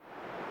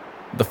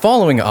The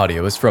following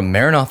audio is from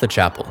Maranatha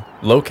Chapel,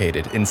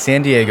 located in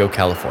San Diego,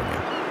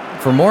 California.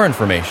 For more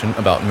information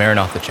about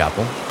Maranatha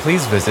Chapel,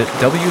 please visit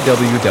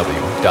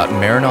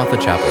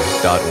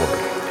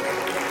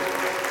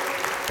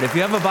www.maranathachapel.org. If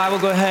you have a Bible,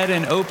 go ahead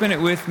and open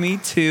it with me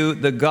to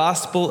the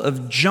Gospel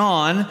of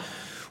John.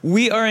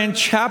 We are in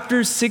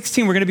chapter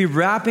 16. We're going to be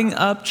wrapping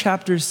up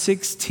chapter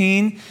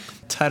 16. The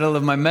title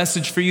of my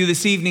message for you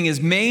this evening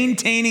is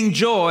Maintaining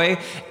Joy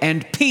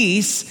and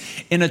Peace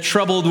in a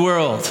Troubled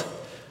World.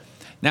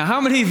 Now,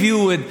 how many of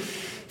you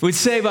would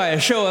say by a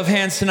show of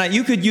hands tonight,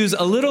 you could use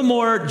a little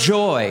more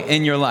joy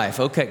in your life?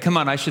 Okay, come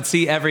on, I should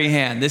see every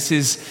hand. This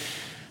is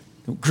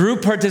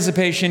group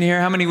participation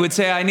here. How many would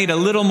say, I need a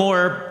little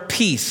more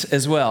peace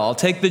as well? I'll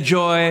take the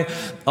joy,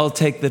 I'll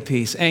take the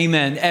peace.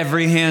 Amen.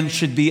 Every hand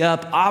should be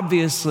up,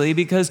 obviously,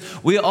 because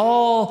we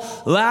all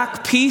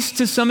lack peace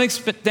to some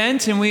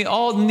extent, and we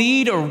all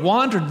need or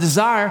want or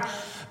desire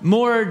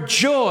more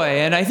joy.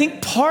 And I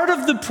think part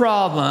of the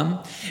problem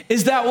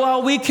is that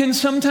while we can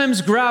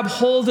sometimes grab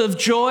hold of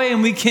joy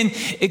and we can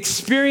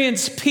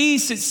experience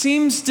peace, it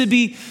seems to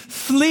be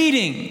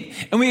fleeting.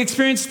 And we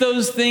experience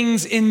those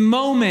things in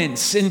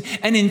moments and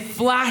in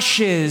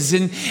flashes.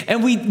 And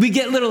we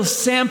get little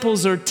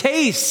samples or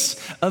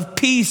tastes of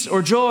peace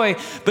or joy.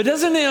 But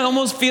doesn't it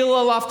almost feel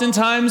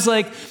oftentimes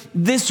like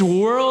this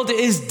world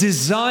is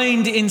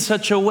designed in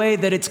such a way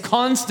that it's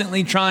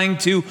constantly trying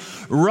to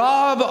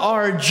rob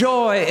our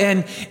joy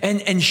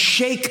and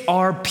shake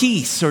our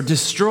peace or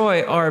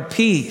destroy our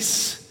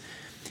peace.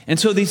 And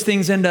so these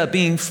things end up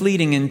being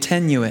fleeting and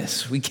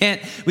tenuous. We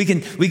can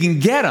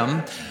get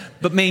them,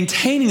 but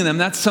maintaining them,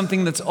 that's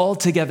something that's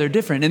altogether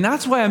different. And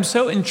that's why I'm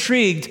so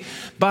intrigued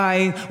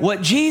by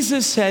what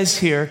Jesus says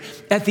here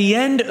at the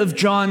end of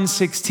John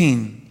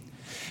 16.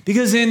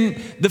 Because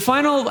in the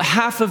final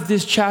half of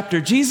this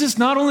chapter, Jesus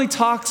not only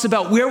talks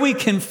about where we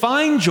can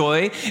find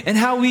joy and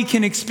how we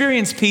can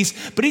experience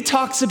peace, but he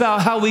talks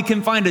about how we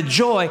can find a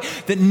joy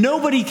that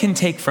nobody can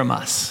take from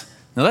us.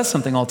 Now that's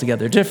something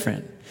altogether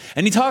different.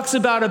 And he talks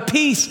about a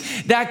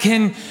peace that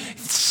can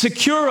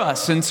secure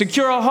us and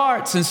secure our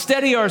hearts and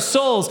steady our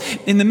souls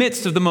in the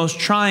midst of the most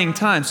trying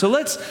times. So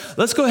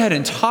let's go ahead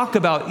and talk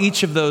about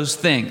each of those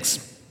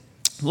things.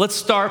 Let's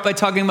start by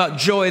talking about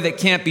joy that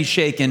can't be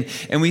shaken.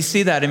 And we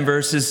see that in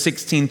verses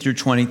 16 through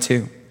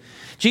 22.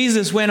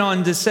 Jesus went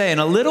on to say, in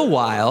a little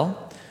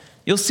while,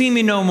 you'll see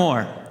me no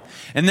more.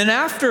 And then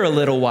after a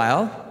little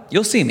while,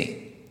 you'll see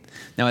me.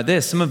 Now at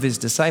this, some of his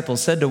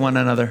disciples said to one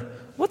another,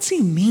 what's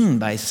he mean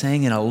by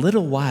saying in a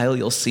little while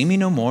you'll see me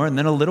no more, and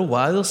then a little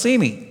while you'll see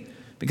me?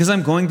 Because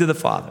I'm going to the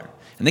Father.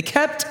 And they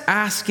kept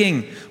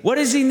asking, what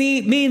does he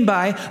mean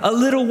by a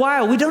little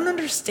while? We don't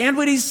understand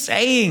what he's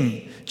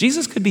saying.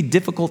 Jesus could be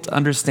difficult to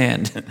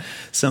understand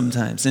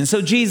sometimes. And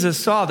so Jesus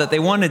saw that they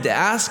wanted to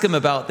ask him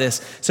about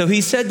this. So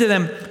he said to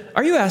them,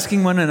 are you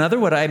asking one another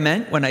what I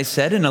meant when I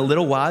said in a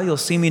little while you'll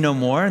see me no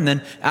more, and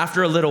then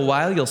after a little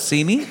while you'll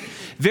see me?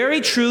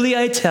 Very truly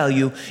I tell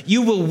you,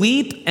 you will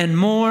weep and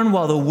mourn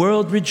while the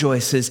world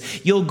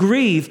rejoices. You'll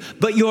grieve,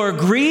 but your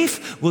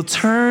grief will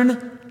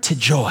turn to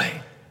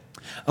joy.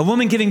 A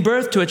woman giving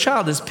birth to a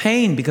child is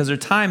pain because her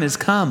time has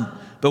come.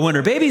 But when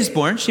her baby is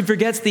born, she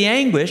forgets the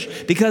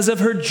anguish because of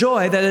her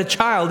joy that a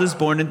child is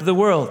born into the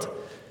world.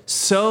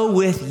 So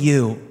with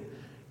you.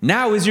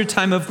 Now is your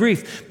time of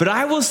grief, but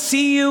I will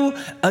see you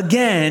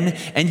again,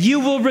 and you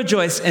will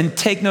rejoice. And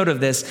take note of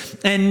this,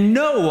 and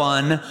no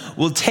one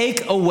will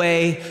take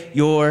away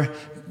your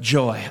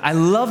joy. I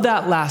love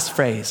that last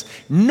phrase.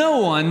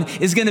 No one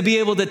is going to be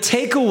able to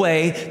take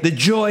away the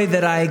joy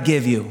that I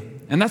give you.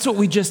 And that's what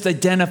we just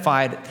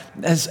identified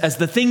as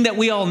the thing that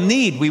we all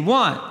need, we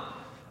want.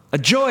 A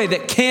joy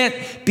that can't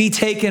be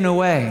taken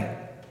away.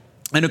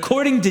 And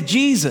according to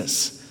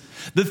Jesus,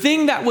 the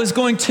thing that was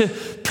going to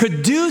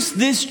produce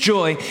this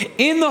joy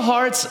in the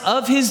hearts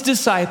of his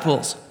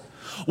disciples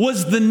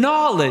was the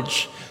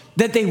knowledge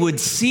that they would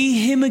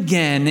see him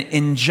again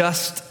in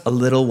just a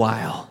little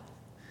while.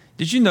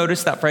 Did you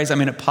notice that phrase? I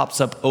mean, it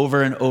pops up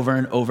over and over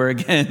and over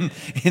again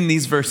in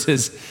these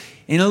verses.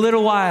 In a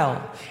little while.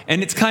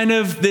 And it's kind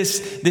of this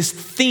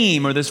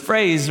theme or this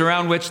phrase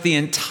around which the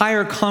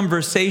entire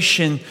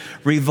conversation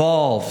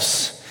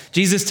revolves.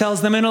 Jesus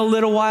tells them, in a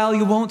little while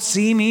you won't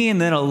see me, and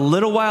then a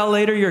little while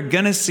later you're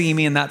going to see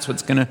me, and that's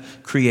what's going to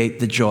create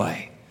the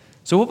joy.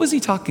 So what was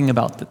he talking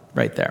about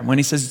right there when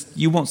he says,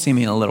 you won't see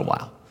me in a little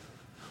while?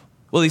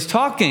 Well, he's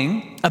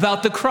talking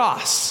about the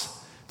cross.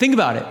 Think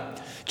about it.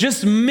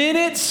 Just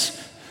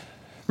minutes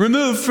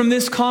removed from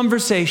this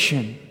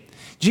conversation,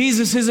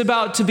 Jesus is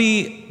about to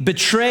be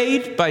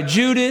betrayed by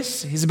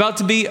Judas. He's about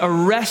to be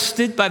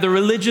arrested by the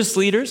religious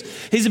leaders.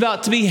 He's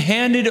about to be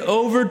handed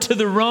over to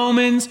the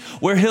Romans,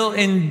 where he'll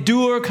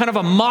endure kind of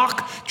a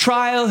mock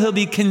trial. He'll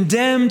be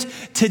condemned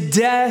to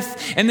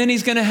death. And then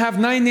he's going to have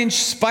 9-inch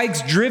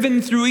spikes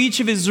driven through each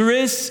of his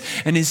wrists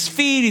and his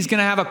feet. He's going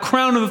to have a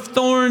crown of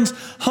thorns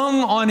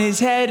hung on his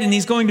head, and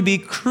he's going to be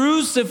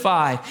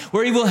crucified,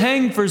 where he will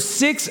hang for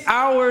 6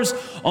 hours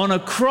on a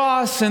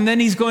cross. And then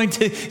he's going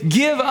to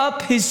give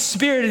up his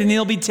spirit Spirit, and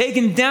he'll be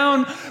taken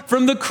down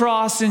from the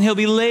cross, and he'll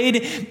be laid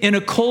in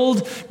a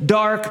cold,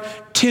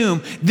 dark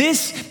tomb.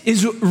 This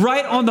is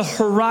right on the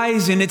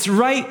horizon. It's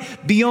right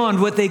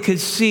beyond what they could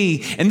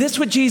see. And this is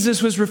what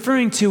Jesus was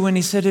referring to when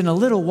he said, in a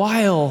little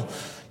while,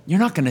 you're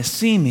not going to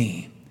see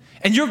me.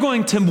 And you're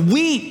going to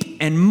weep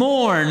and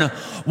mourn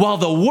while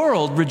the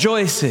world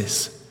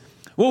rejoices.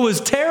 What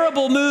was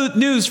terrible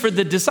news for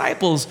the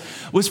disciples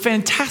was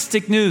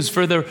fantastic news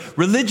for the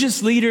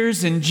religious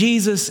leaders and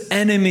Jesus'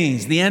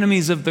 enemies, the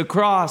enemies of the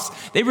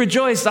cross. They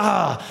rejoiced,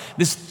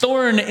 this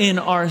thorn in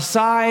our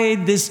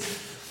side, this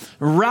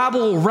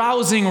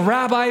rabble-rousing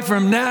rabbi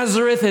from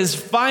Nazareth has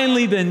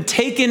finally been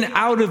taken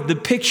out of the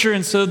picture.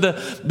 And so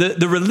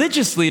the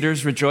religious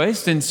leaders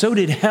rejoiced, and so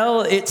did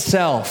hell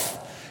itself.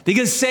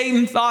 Because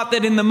Satan thought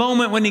that in the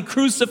moment when he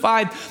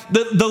crucified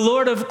the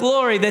Lord of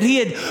glory, that he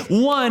had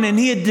won and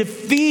he had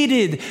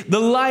defeated the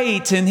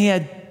light and he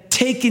had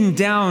taken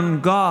down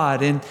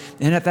God. And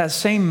at that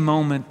same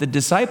moment, the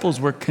disciples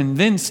were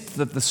convinced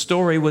that the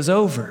story was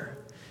over.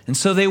 And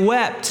so they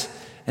wept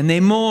and they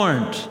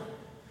mourned.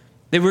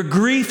 They were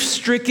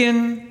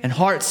grief-stricken and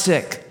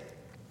heart-sick.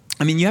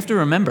 I mean, you have to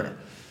remember,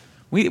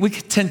 we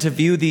tend to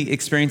view the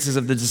experiences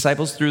of the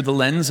disciples through the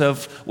lens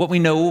of what we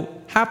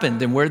know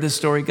happened and where this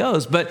story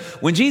goes. But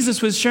when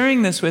Jesus was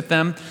sharing this with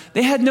them,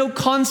 they had no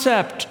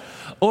concept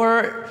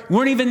or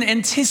weren't even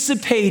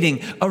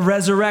anticipating a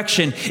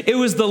resurrection. It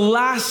was the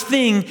last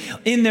thing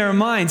in their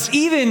minds.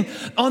 Even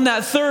on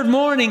that third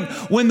morning,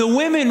 when the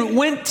women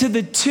went to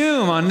the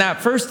tomb on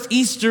that first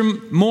Easter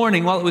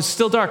morning while it was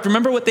still dark,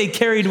 remember what they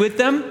carried with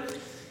them?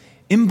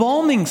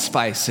 Embalming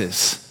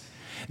spices.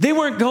 They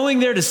weren't going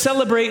there to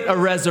celebrate a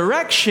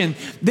resurrection.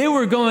 They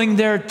were going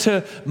there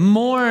to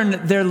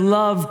mourn their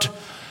loved,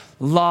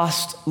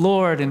 lost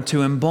Lord and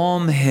to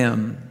embalm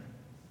him.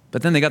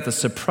 But then they got the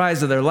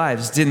surprise of their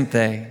lives, didn't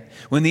they?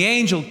 When the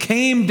angel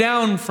came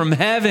down from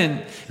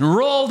heaven and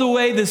rolled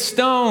away the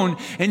stone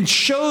and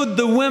showed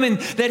the women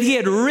that he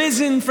had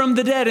risen from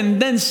the dead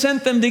and then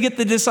sent them to get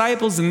the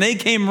disciples, and they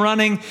came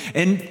running.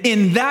 And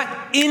in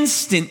that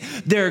instant,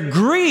 their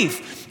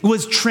grief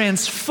was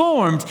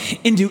transformed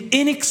into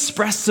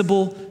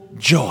inexpressible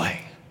joy.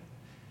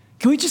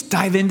 Can we just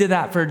dive into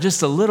that for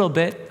just a little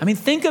bit? I mean,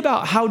 think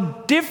about how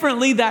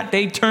differently that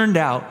day turned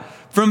out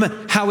from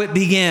how it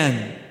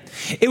began.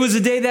 It was a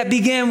day that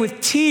began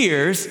with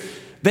tears,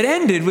 but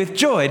ended with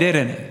joy,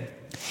 didn't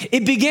it?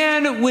 It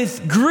began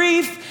with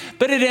grief,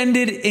 but it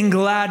ended in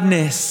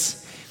gladness.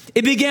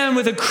 It began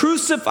with a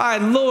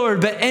crucified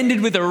Lord, but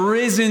ended with a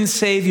risen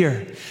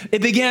Savior.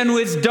 It began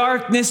with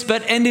darkness,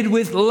 but ended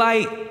with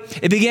light.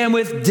 It began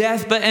with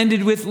death, but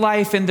ended with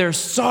life, and their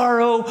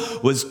sorrow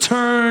was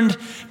turned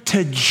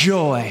to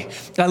joy.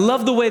 I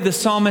love the way the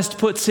psalmist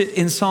puts it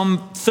in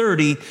Psalm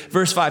 30,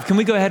 verse 5. Can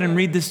we go ahead and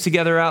read this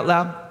together out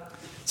loud?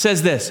 It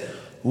says this: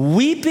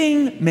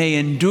 weeping may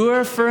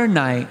endure for a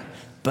night,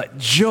 but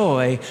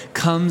joy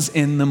comes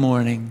in the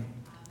morning.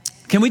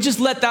 Can we just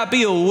let that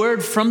be a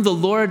word from the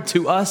Lord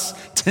to us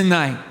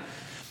tonight?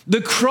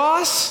 The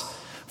cross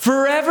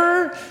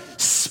forever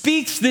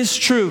speaks this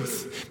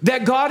truth,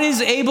 that God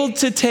is able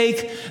to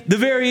take the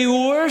very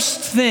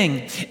worst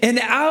thing and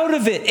out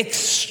of it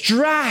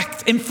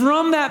extract, and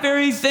from that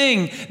very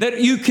thing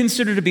that you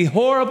consider to be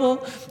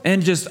horrible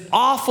and just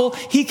awful,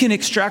 he can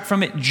extract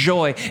from it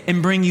joy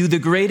and bring you the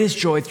greatest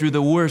joy through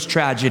the worst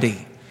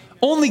tragedy.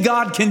 Only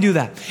God can do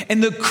that.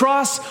 And the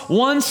cross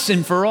once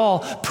and for all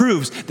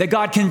proves that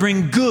God can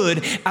bring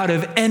good out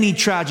of any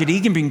tragedy.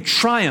 He can bring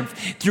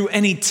triumph through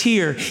any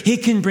tear. He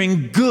can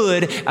bring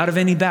good out of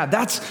any bad.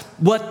 That's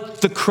what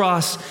the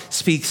cross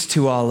speaks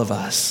to all of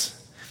us.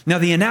 Now,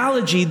 the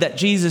analogy that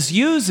Jesus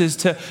uses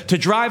to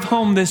drive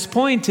home this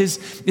point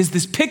is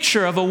this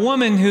picture of a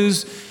woman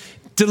who's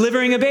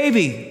delivering a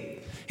baby.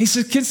 He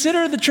says,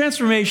 consider the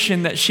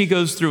transformation that she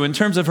goes through in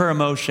terms of her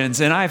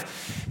emotions. And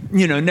I've,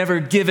 never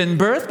given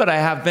birth, but I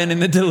have been in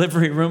the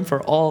delivery room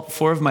for all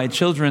 4 of my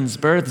children's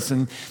births.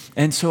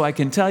 And so I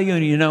can tell you,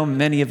 and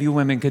many of you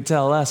women could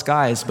tell us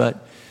guys,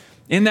 but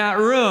in that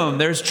room,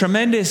 there's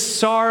tremendous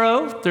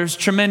sorrow, there's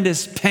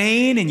tremendous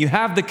pain, and you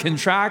have the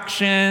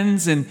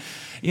contractions. And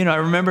I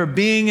remember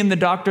being in the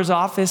doctor's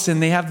office, and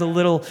they have the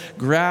little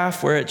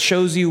graph where it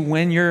shows you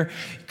when your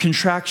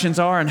contractions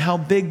are and how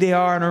big they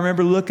are. And I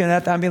remember looking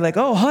at that and being like,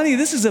 oh, honey,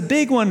 this is a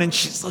big one. And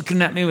she's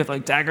looking at me with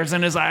like daggers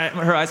in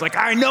her eyes, like,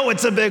 I know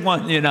it's a big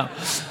one,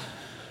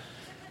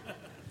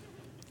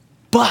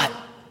 But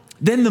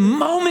then the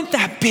moment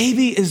that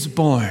baby is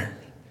born,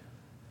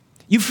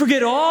 you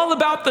forget all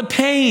about the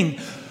pain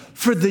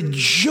for the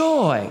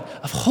joy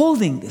of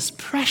holding this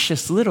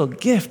precious little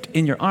gift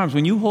in your arms.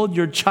 When you hold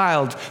your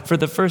child for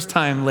the first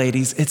time,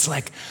 ladies, it's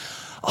like,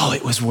 oh,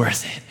 it was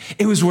worth it.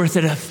 It was worth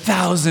it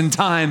 1,000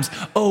 times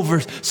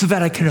over so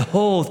that I could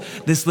hold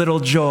this little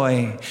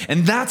joy.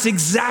 And that's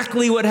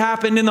exactly what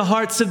happened in the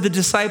hearts of the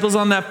disciples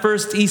on that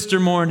first Easter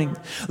morning.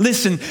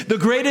 Listen, the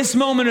greatest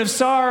moment of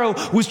sorrow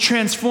was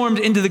transformed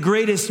into the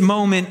greatest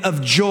moment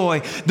of joy.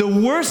 The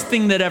worst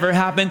thing that ever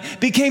happened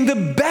became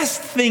the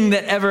best thing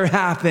that ever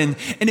happened.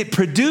 And it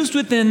produced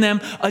within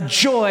them a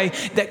joy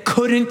that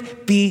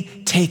couldn't be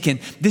taken.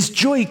 This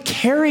joy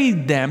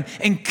carried them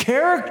and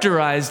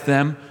characterized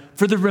them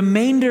for the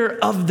remainder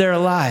of their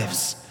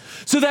lives.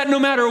 So that no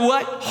matter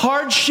what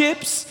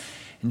hardships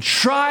and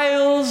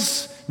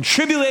trials and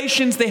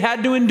tribulations they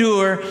had to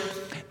endure,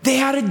 they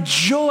had a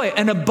joy,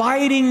 an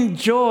abiding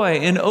joy,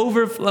 an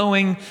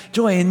overflowing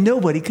joy, and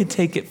nobody could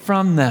take it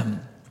from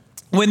them.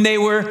 When they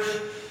were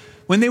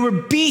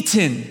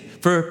beaten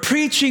for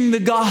preaching the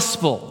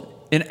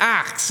gospel in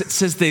Acts, it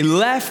says they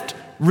left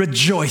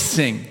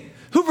rejoicing.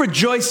 Who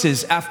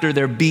rejoices after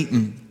they're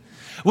beaten?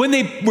 When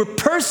they were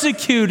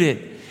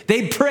persecuted,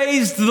 they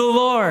praised the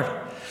Lord.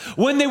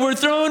 When they were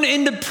thrown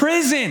into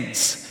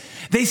prisons,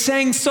 they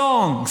sang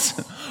songs.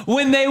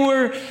 When they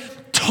were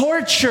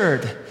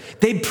tortured,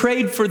 they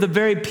prayed for the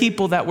very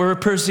people that were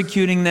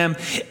persecuting them.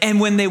 And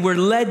when they were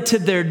led to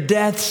their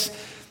deaths,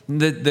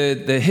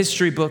 the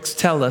history books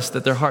tell us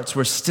that their hearts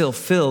were still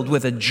filled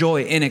with a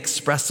joy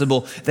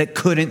inexpressible that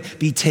couldn't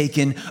be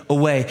taken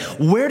away.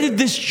 Where did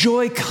this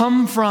joy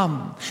come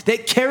from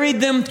that carried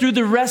them through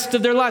the rest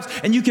of their lives?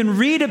 And you can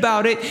read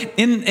about it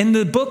in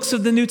the books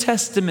of the New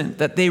Testament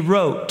that they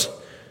wrote.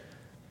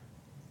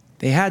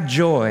 They had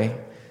joy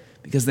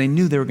because they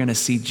knew they were going to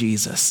see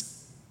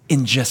Jesus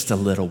in just a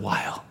little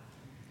while.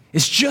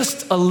 It's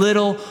just a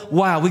little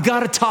while. We got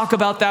to talk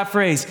about that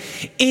phrase,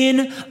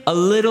 in a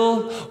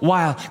little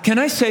while. Can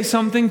I say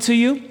something to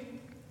you?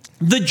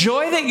 The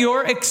joy that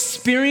you're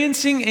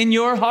experiencing in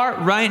your heart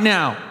right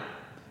now,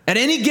 at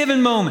any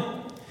given moment,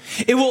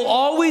 it will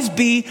always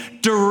be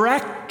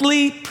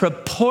directly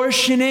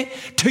proportionate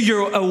to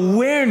your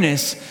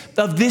awareness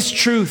of this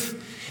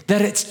truth,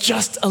 that it's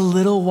just a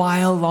little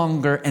while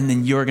longer and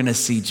then you're going to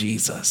see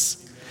Jesus.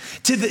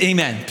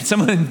 Amen.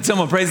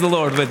 Someone praise the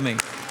Lord with me.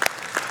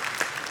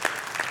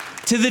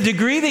 To the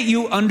degree that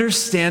you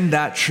understand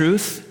that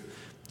truth,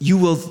 you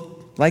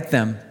will, like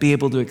them, be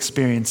able to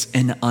experience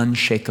an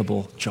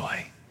unshakable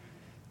joy.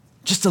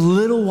 Just a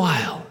little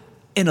while,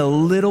 in a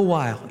little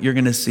while, you're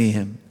going to see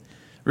him.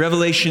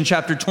 Revelation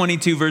chapter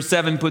 22, verse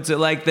 7 puts it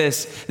like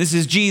this. This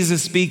is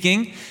Jesus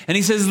speaking, and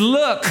he says,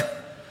 "Look,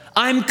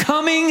 I'm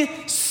coming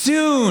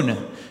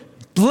soon.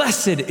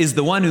 Blessed is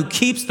the one who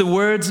keeps the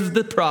words of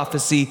the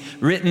prophecy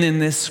written in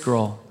this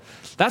scroll."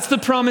 That's the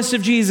promise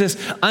of Jesus.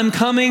 I'm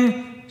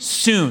coming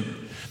soon.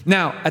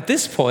 Now, at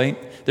this point,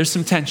 there's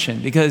some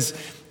tension, because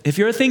if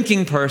you're a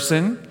thinking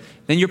person,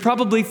 then you're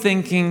probably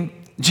thinking,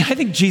 I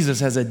think Jesus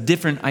has a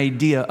different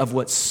idea of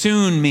what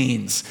soon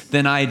means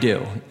than I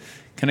do.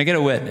 Can I get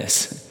a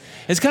witness?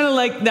 It's kind of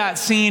like that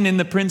scene in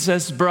The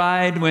Princess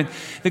Bride when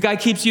the guy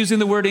keeps using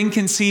the word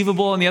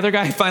inconceivable and the other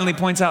guy finally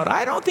points out,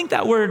 I don't think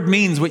that word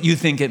means what you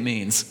think it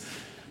means.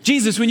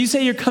 Jesus, when you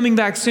say you're coming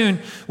back soon,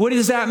 what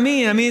does that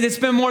mean? I mean, it's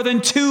been more than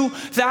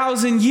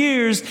 2,000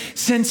 years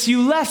since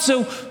you left,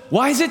 so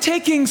why is it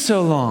taking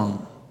so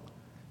long?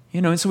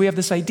 And so we have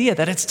this idea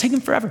that it's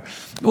taken forever.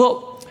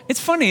 Well,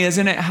 it's funny,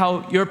 isn't it,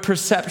 how your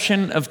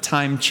perception of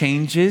time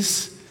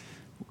changes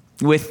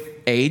with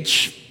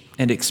age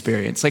and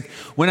experience. Like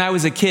when I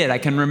was a kid, I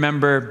can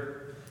remember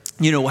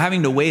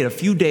having to wait a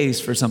few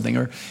days for something,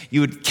 or you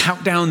would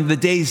count down the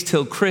days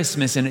till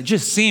Christmas, and it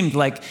just seemed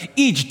like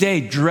each day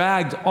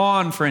dragged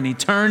on for an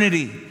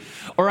eternity.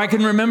 Or I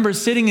can remember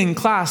sitting in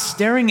class,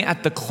 staring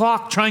at the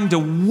clock, trying to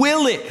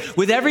will it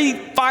with every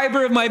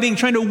fiber of my being,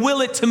 trying to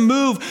will it to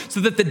move so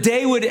that the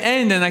day would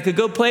end and I could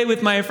go play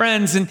with my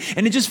friends. And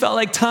it just felt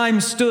like time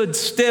stood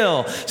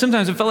still.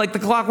 Sometimes it felt like the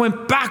clock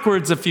went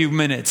backwards a few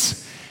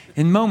minutes,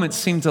 and moments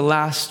seemed to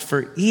last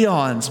for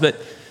eons. But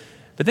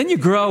then you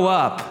grow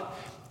up,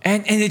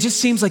 and it just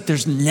seems like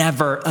there's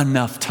never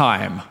enough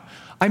time.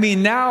 I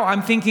mean, now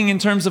I'm thinking in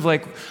terms of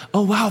like,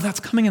 oh, wow, that's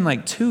coming in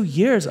like 2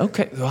 years.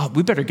 Okay, well,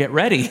 we better get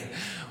ready.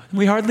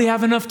 We hardly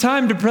have enough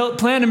time to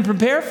plan and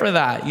prepare for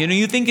that.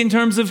 You think in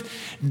terms of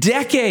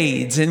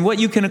decades and what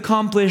you can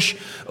accomplish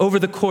over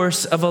the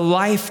course of a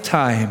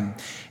lifetime.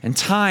 And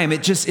time,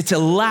 it's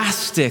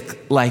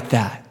elastic like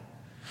that.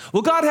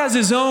 Well, God has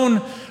his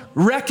own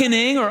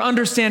reckoning or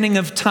understanding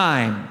of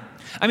time.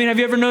 I mean, have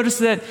you ever noticed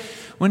that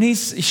when he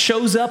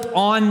shows up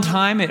on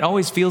time, it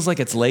always feels like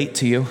it's late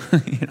to you,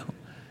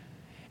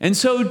 And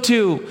so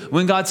too,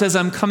 when God says,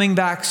 I'm coming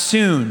back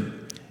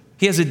soon,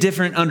 he has a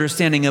different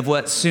understanding of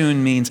what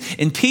soon means.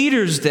 In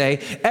Peter's day,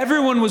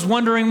 everyone was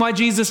wondering why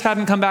Jesus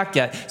hadn't come back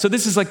yet. So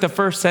this is like the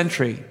first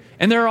century.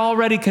 And they're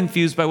already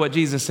confused by what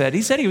Jesus said.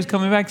 He said he was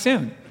coming back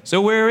soon.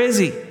 So where is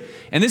he?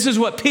 And this is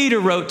what Peter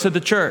wrote to the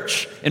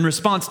church in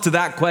response to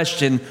that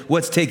question,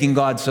 what's taking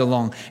God so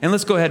long? And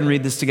let's go ahead and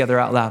read this together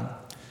out loud.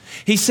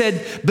 He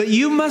said, but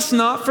you must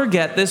not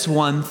forget this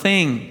one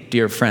thing,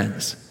 dear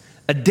friends.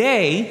 A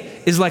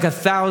day is like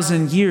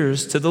 1,000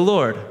 years to the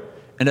Lord,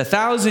 and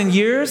 1,000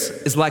 years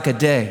is like a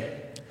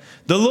day.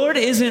 The Lord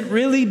isn't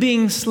really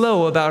being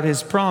slow about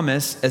his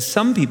promise, as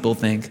some people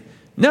think.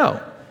 No,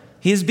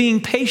 he is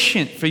being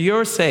patient for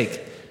your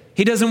sake.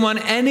 He doesn't want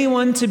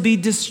anyone to be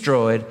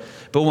destroyed,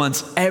 but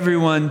wants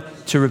everyone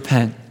to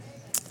repent.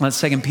 That's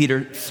 2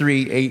 Peter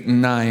 3, 8,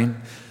 and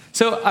 9.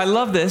 So I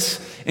love this.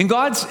 In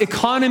God's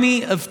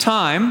economy of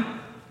time,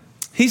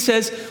 He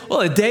says, well,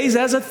 a day's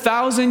as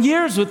 1,000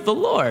 years with the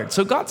Lord.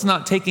 So God's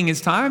not taking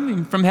his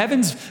time. From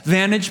heaven's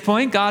vantage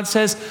point, God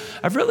says,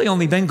 I've really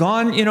only been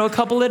gone, a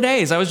couple of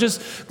days. I was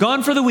just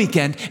gone for the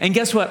weekend. And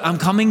guess what? I'm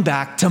coming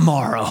back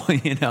tomorrow,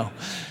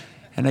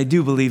 And I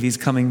do believe he's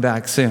coming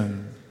back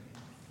soon.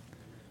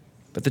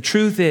 But the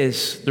truth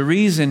is, the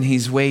reason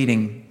he's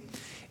waiting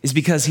is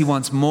because he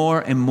wants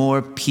more and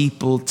more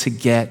people to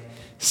get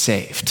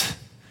saved.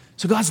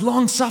 So God's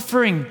long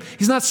suffering.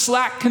 He's not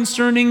slack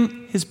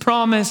concerning his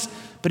promise,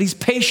 but he's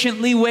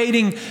patiently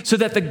waiting so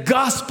that the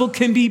gospel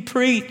can be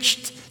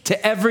preached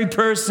to every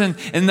person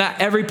and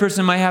that every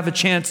person might have a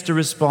chance to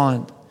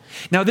respond.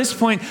 Now, at this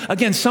point,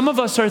 again, some of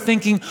us are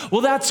thinking,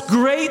 well, that's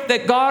great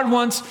that God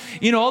wants,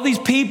 all these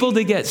people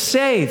to get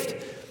saved.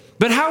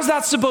 But how's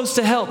that supposed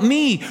to help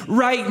me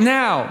right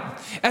now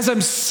as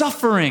I'm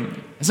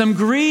suffering, as I'm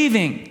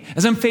grieving,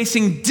 as I'm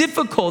facing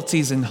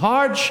difficulties and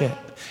hardship?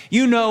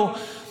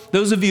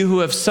 Those of you who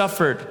have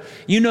suffered,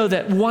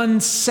 that 1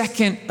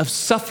 second of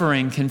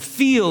suffering can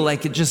feel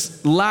like it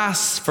just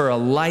lasts for a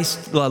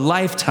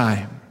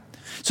lifetime.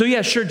 So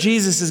yeah, sure,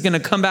 Jesus is going to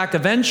come back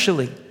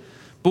eventually.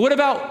 But what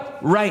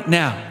about right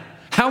now?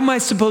 How am I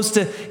supposed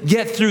to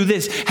get through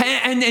this?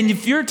 And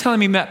if you're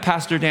telling me,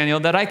 Pastor Daniel,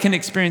 that I can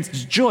experience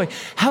joy,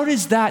 how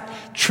does that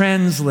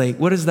translate?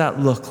 What does that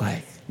look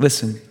like?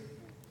 Listen,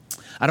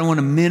 I don't want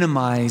to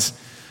minimize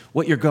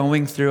what you're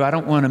going through. I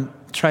don't want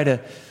to try to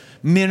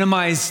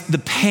minimize the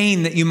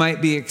pain that you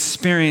might be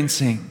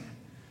experiencing.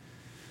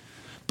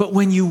 But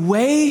when you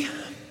weigh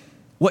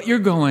what you're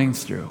going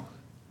through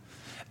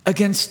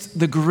against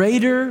the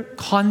greater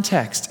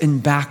context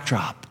and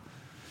backdrop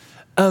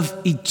of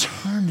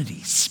eternity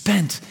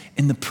spent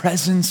in the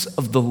presence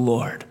of the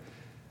Lord,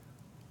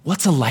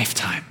 what's a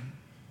lifetime?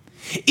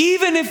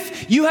 Even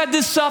if you had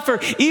to suffer,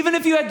 even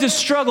if you had to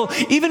struggle,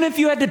 even if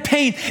you had to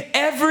pain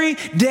every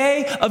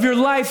day of your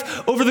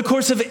life over the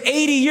course of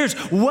 80 years,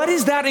 what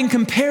is that in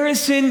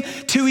comparison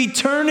to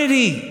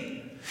eternity?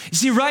 You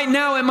see, right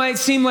now it might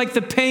seem like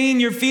the pain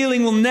you're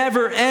feeling will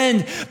never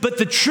end, but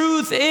the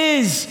truth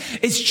is,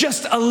 it's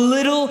just a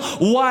little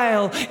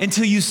while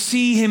until you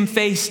see him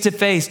face to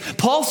face.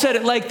 Paul said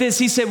it like this.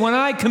 He said, when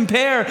I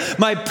compare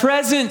my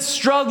present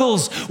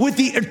struggles with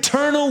the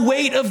eternal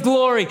weight of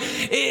glory,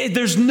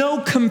 there's no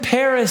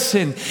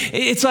comparison.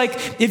 It's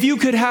like if you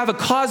could have a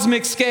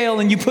cosmic scale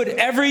and you put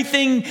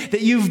everything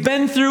that you've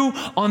been through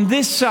on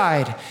this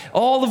side,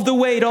 all of the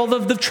weight, all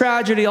of the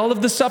tragedy, all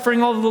of the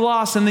suffering, all of the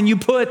loss, and then you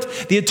put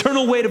the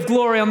eternal weight of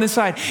glory on this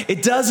side.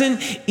 It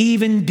doesn't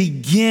even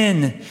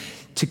begin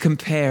to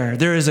compare.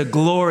 There is a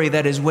glory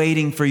that is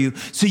waiting for you,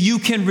 so you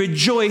can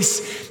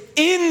rejoice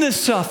in the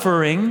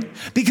suffering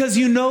because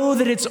you know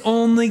that it's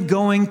only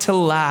going to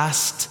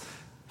last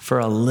for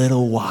a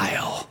little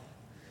while.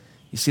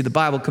 You see, the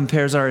Bible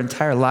compares our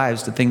entire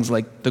lives to things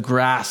like the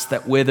grass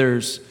that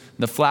withers,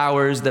 the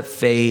flowers that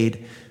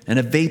fade, and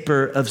a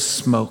vapor of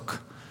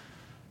smoke.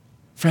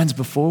 Friends,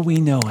 before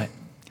we know it,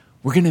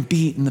 we're going to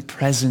be in the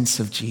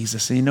presence of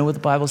Jesus. And you know what the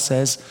Bible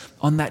says?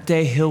 On that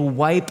day, he'll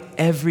wipe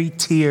every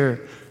tear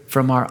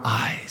from our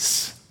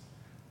eyes.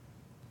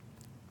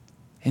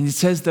 And it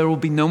says there will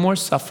be no more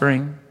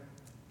suffering,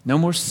 no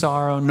more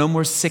sorrow, no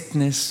more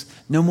sickness,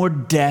 no more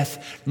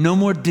death, no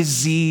more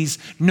disease,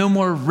 no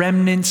more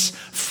remnants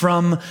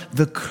from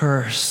the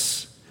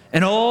curse.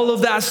 And all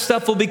of that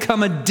stuff will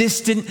become a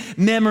distant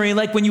memory,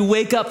 like when you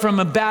wake up from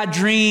a bad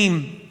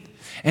dream.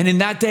 And in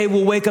that day,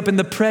 we'll wake up in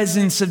the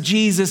presence of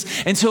Jesus.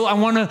 And so I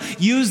want to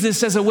use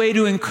this as a way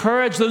to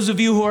encourage those of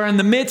you who are in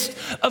the midst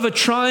of a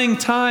trying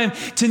time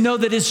to know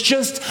that it's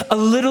just a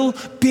little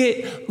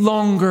bit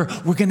longer.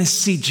 We're going to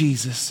see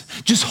Jesus.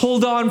 Just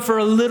hold on for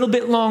a little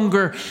bit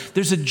longer.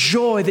 There's a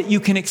joy that you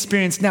can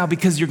experience now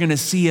because you're going to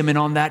see him. And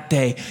on that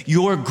day,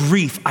 your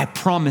grief, I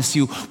promise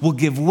you, will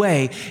give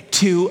way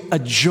to a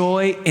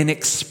joy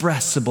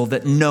inexpressible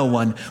that no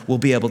one will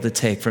be able to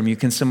take from you.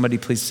 Can somebody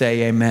please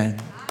say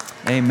amen?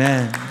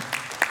 Amen.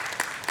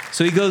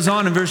 So he goes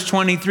on in verse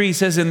 23, he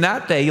says, in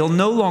that day, you'll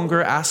no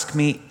longer ask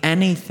me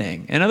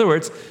anything. In other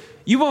words,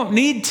 you won't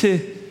need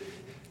to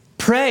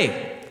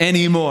pray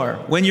anymore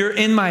when you're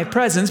in my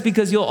presence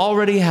because you'll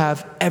already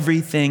have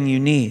everything you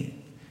need.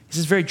 He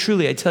says, very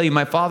truly, I tell you,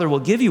 my Father will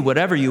give you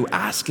whatever you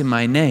ask in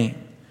my name.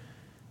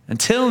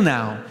 Until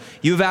now,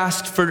 you have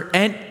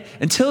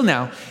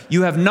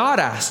not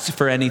asked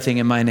for anything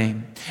in my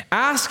name.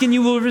 Ask and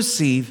you will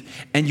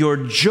receive, and your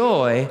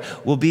joy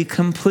will be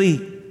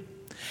complete.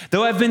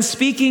 Though I've been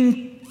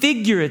speaking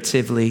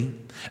figuratively,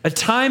 a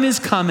time is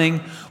coming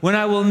when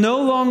I will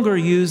no longer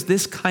use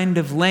this kind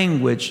of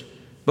language,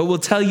 but will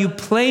tell you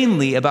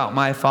plainly about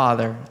my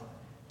Father.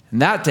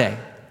 And that day,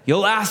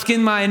 you'll ask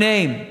in my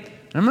name.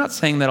 I'm not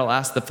saying that I'll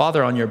ask the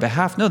Father on your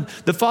behalf. No,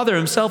 the Father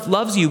himself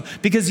loves you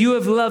because you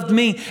have loved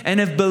me and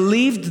have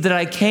believed that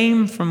I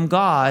came from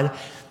God.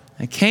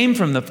 I came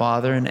from the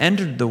Father and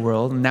entered the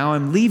world, and now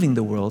I'm leaving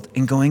the world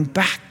and going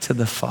back to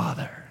the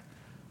Father.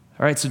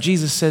 All right, so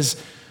Jesus says,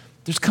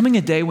 There's coming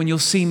a day when you'll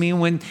see me.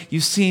 When you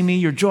see me,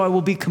 your joy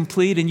will be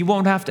complete and you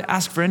won't have to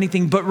ask for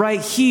anything. But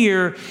right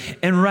here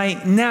and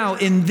right now,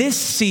 in this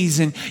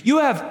season, you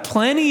have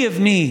plenty of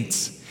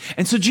needs.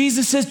 And so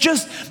Jesus says,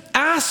 just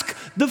ask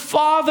the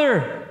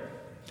Father.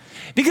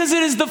 Because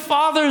it is the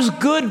Father's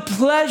good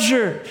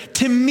pleasure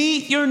to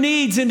meet your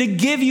needs and to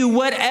give you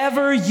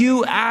whatever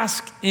you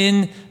ask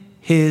in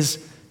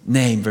His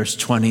name. Verse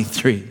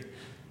 23.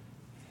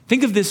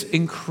 Think of this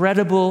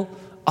incredible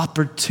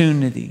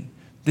opportunity,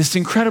 this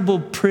incredible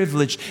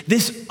privilege,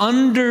 this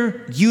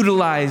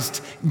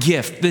underutilized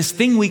gift, this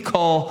thing we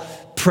call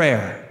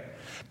prayer.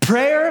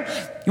 Prayer,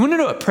 you want to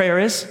know what prayer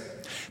is?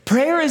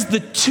 Prayer is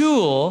the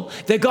tool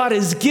that God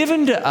has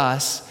given to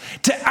us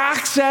to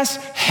access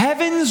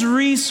heaven's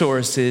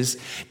resources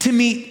to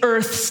meet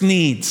earth's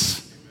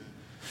needs.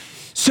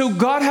 So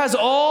God has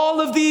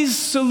all of these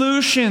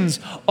solutions,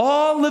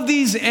 all of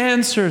these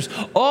answers,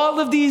 all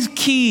of these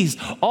keys,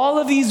 all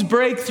of these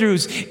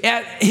breakthroughs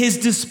at His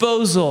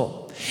disposal.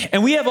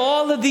 And we have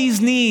all of these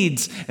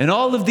needs and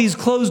all of these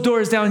closed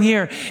doors down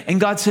here.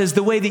 And God says,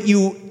 the way that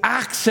you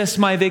access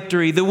my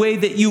victory, the way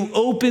that you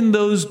open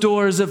those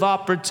doors of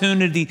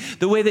opportunity,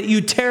 the way that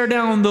you tear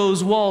down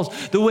those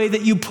walls, the way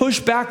that you push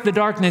back the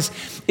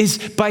darkness is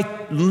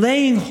by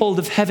laying hold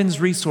of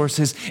heaven's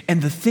resources.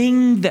 And the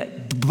thing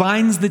that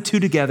binds the two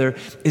together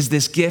is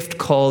this gift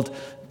called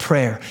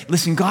prayer.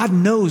 Listen, God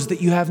knows that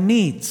you have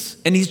needs,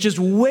 and He's just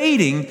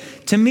waiting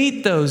to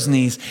meet those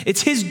needs.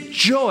 It's His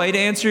joy to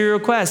answer your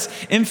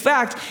requests. In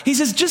fact, He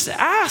says, just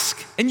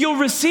ask and you'll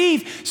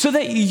receive so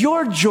that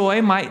your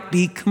joy might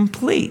be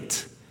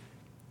complete.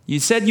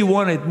 You said you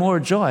wanted more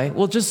joy.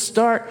 Well, just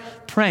start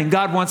praying.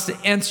 God wants to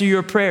answer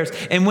your prayers.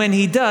 And when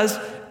He does,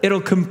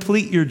 it'll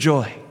complete your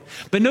joy.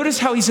 But notice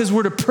how He says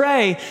we're to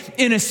pray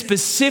in a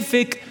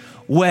specific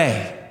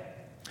way.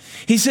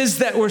 He says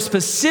that we're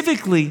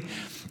specifically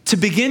to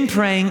begin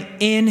praying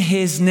in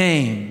His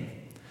name.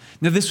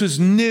 Now, this was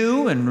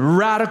new and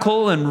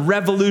radical and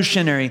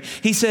revolutionary.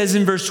 He says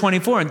in verse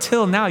 24,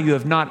 until now you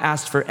have not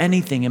asked for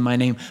anything in my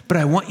name, but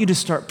I want you to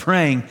start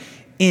praying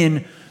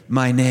in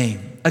my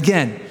name.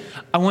 Again,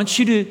 I want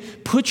you to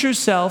put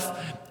yourself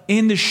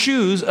in the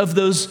shoes of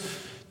those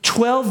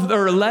 12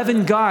 or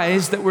 11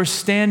 guys that were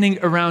standing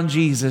around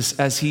Jesus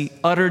as He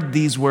uttered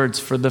these words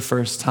for the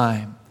first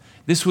time.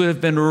 This would have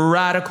been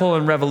radical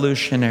and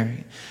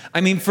revolutionary. I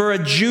mean, for a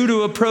Jew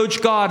to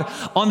approach God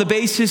on the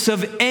basis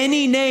of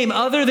any name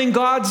other than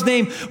God's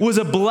name was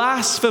a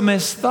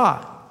blasphemous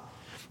thought.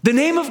 The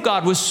name of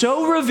God was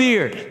so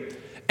revered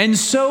and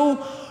so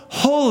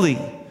holy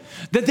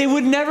that they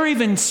would never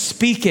even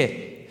speak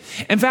it.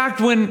 In fact,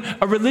 when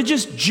a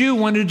religious Jew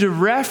wanted to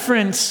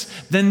reference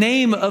the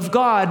name of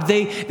God,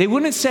 they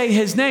wouldn't say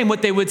His name.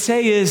 What they would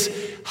say is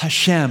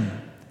Hashem.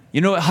 You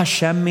know what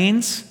Hashem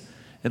means?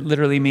 It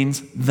literally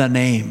means the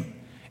name.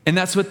 And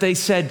that's what they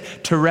said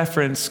to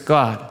reference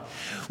God.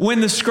 When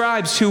the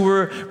scribes who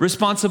were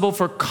responsible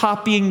for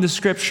copying the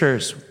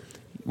scriptures,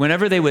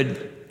 whenever they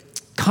would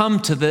come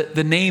to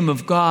the name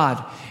of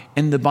God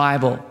in the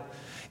Bible,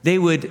 they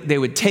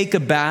would take a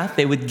bath,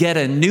 they would get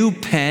a new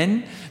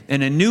pen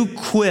and a new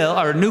quill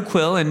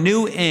and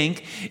new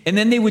ink, and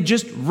then they would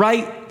just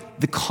write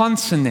the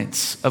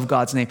consonants of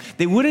God's name.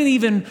 They wouldn't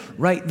even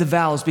write the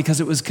vowels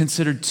because it was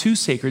considered too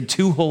sacred,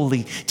 too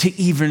holy to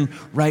even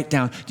write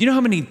down. Do you know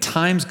how many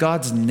times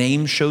God's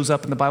name shows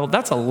up in the Bible?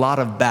 That's a lot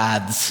of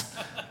baths.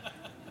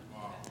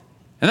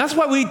 And that's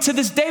why to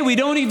this day, we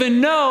don't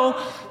even know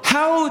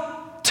how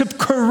to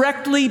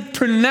correctly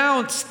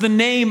pronounce the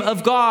name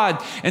of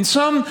God. And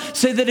some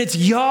say that it's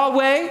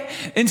Yahweh,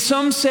 and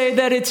some say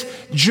that it's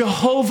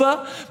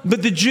Jehovah,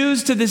 but the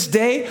Jews to this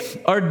day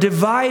are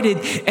divided.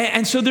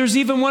 And so there's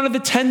even one of the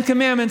 10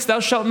 commandments, thou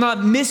shalt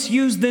not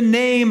misuse the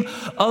name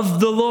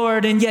of the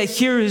Lord. And yet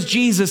here is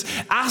Jesus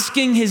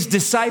asking His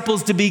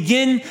disciples to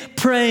begin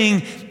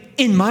praying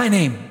in my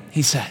name,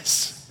 He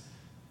says.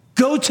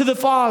 Go to the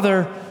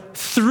Father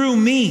through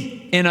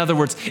me, in other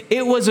words.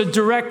 It was a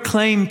direct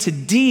claim to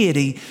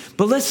deity,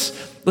 but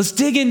let's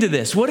dig into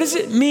this. What does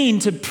it mean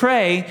to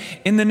pray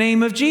in the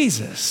name of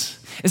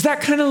Jesus? Is that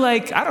kind of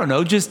like, I don't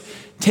know, just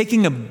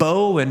taking a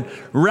bow and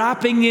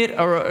wrapping it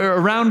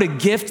around a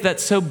gift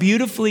that's so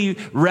beautifully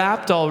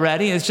wrapped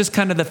already? It's just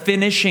kind of the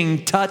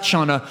finishing touch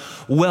on a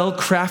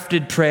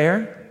well-crafted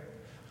prayer?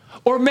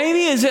 Or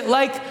maybe is it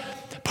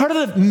like part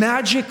of the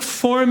magic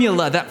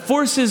formula that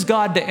forces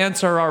God to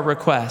answer our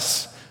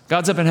requests?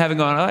 God's up in heaven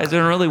going, I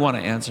don't really want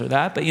to answer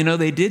that. But,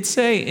 they did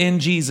say in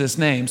Jesus'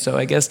 name. So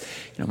I guess,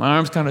 my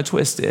arm's kind of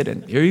twisted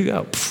and here you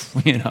go,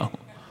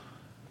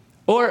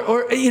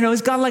 Or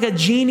is God like a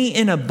genie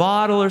in a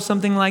bottle or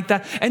something like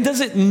that? And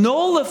does it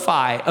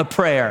nullify a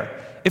prayer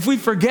if we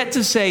forget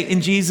to say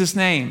in Jesus'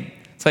 name?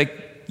 It's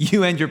like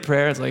you end your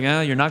prayer. It's like,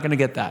 you're not going to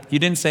get that. You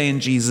didn't say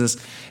in Jesus'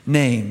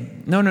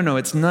 name. No.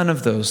 It's none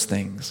of those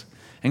things.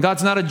 And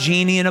God's not a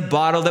genie in a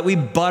bottle that we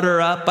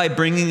butter up by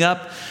bringing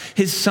up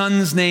His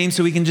Son's name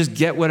so we can just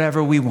get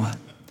whatever we want.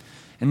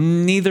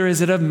 And neither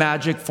is it a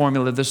magic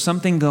formula. There's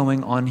something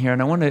going on here.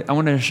 And I want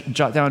to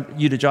jot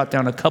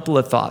down a couple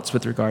of thoughts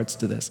with regards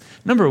to this.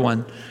 Number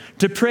one,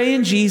 To pray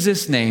in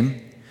Jesus'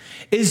 name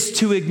is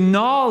to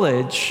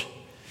acknowledge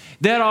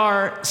that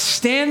our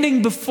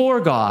standing before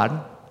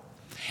God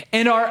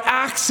and our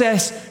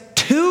access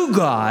to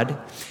God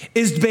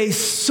is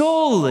based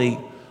solely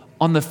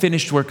on the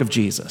finished work of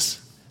Jesus.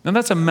 Now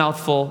that's a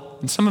mouthful,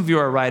 and some of you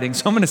are writing,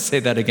 so I'm going to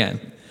say that again.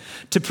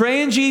 To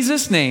pray in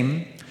Jesus'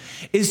 name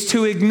is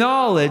to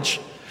acknowledge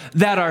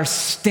that our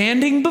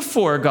standing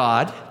before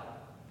God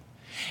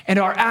and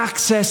our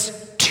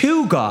access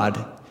to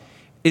God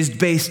is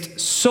based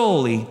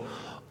solely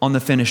on the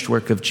finished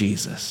work of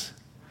Jesus.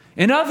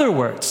 In other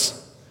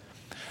words,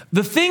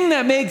 the thing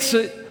that makes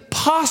it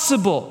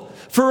possible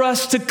for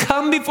us to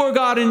come before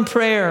God in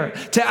prayer,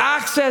 to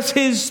access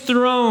his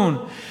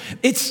throne,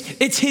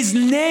 it's his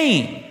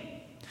name.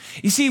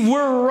 You see,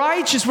 we're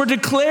righteous, we're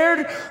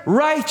declared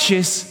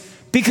righteous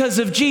because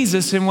of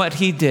Jesus and what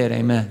he did,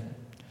 amen.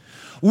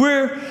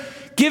 We're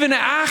given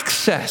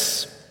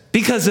access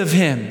because of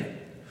him.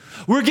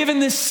 We're given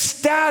this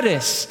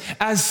status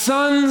as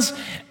sons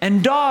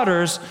and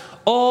daughters,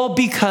 all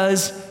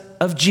because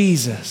of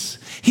Jesus.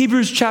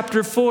 Hebrews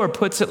chapter 4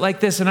 puts it like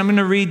this, and I'm going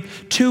to read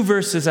 2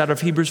 verses out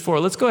of Hebrews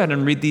 4. Let's go ahead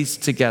and read these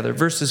together,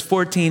 verses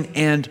 14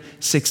 and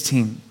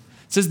 16.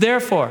 It says,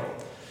 therefore,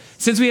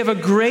 since we have a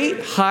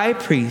great high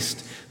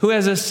priest who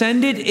has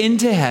ascended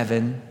into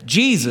heaven,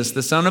 Jesus,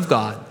 the Son of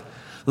God,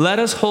 let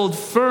us hold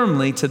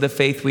firmly to the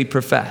faith we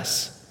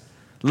profess.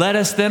 Let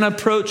us then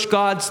approach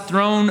God's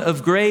throne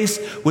of grace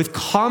with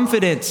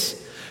confidence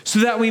so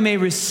that we may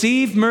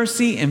receive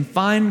mercy and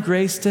find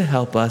grace to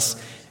help us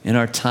in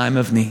our time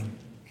of need.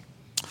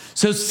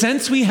 So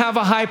since we have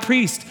a high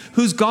priest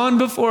who's gone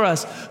before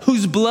us,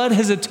 whose blood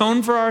has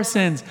atoned for our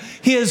sins,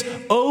 he has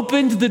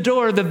opened the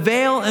door, the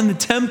veil in the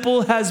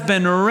temple has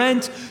been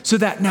rent so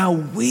that now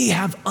we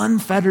have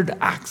unfettered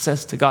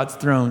access to God's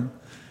throne,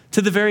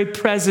 to the very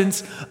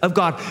presence of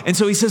God. And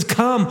so he says,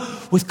 come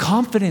with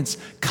confidence,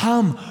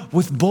 come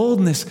with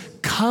boldness,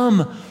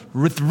 come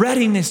with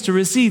readiness to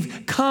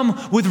receive, come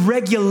with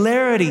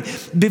regularity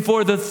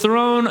before the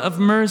throne of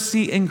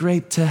mercy and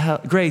grace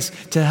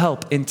to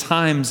help in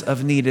times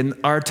of need. And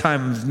our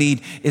time of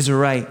need is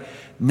right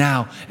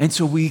now. And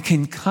so we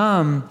can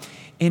come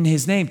in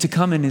his name. To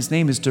come in his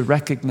name is to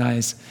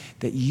recognize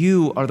that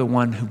you are the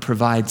one who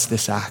provides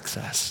this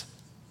access.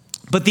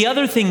 But the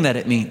other thing that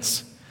it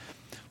means,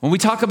 when we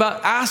talk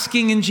about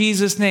asking in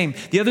Jesus' name,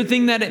 the other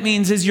thing that it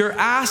means is you're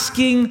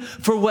asking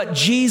for what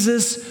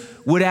Jesus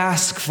would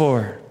ask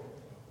for.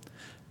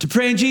 To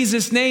pray in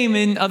Jesus' name,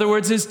 in other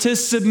words, is to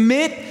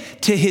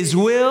submit to his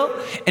will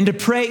and to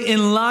pray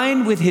in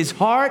line with his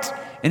heart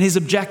and his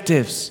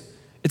objectives.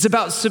 It's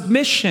about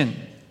submission.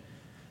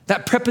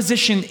 That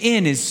preposition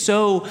in is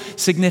so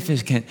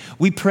significant.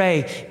 We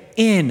pray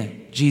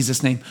in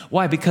Jesus' name.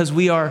 Why? Because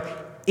we are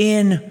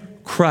in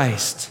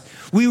Christ.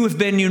 We have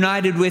been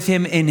united with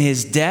him in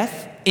his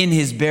death, in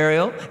his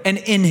burial, and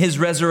in his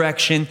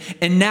resurrection.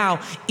 And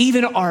now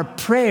even our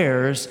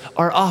prayers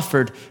are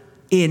offered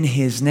in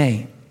his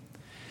name.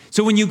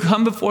 So when you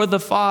come before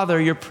the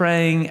Father, you're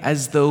praying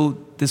as though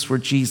this were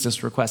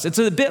Jesus' request. It's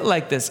a bit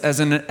like this as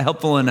a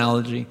helpful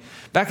analogy.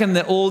 Back in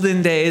the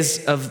olden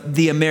days of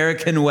the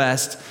American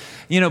West,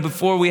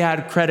 before we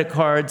had credit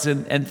cards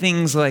and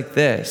things like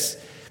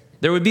this,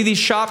 there would be these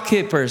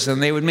shopkeepers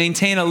and they would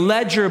maintain a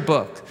ledger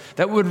book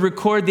that would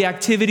record the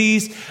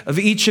activities of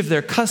each of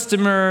their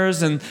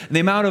customers and the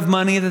amount of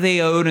money that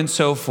they owed and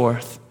so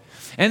forth.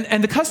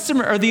 And the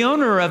customer, or the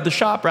owner of the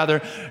shop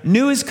rather,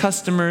 knew his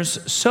customers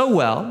so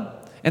well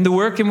and the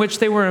work in which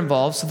they were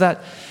involved, so that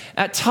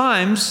at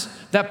times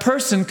that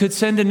person could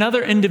send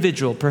another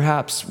individual,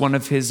 perhaps one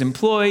of his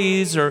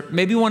employees or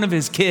maybe one of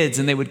his kids,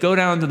 and they would go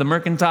down to the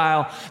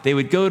mercantile, they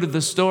would go to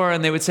the store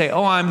and they would say,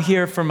 oh, I'm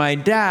here for my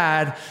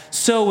dad,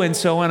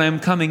 so-and-so, and I'm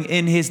coming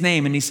in his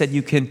name. And he said,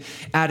 you can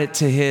add it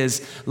to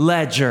his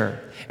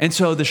ledger. And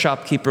so the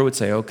shopkeeper would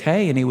say,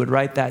 okay, and he would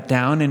write that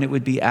down and it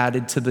would be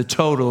added to the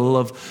total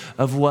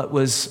of what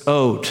was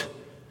owed.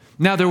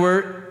 Now there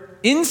were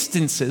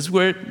instances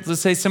where,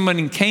 let's say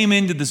someone came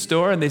into the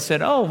store and they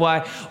said, oh, why?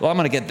 Well, I'm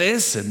going to get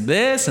this,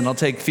 and I'll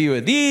take a few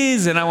of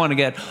these, and I want to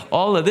get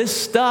all of this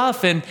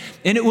stuff. And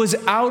it was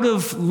out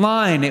of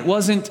line. It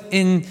wasn't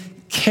in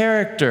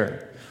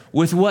character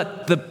with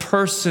what the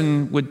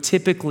person would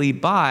typically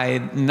buy.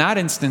 In that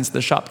instance,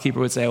 the shopkeeper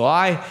would say, well,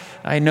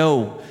 I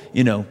know,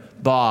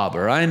 Bob,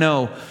 or I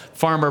know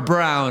Farmer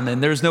Brown,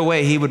 and there's no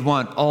way he would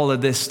want all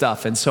of this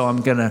stuff. And so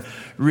I'm going to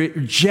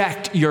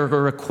reject your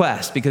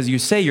request because you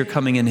say you're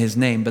coming in his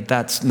name, but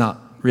that's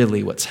not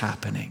really what's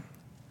happening.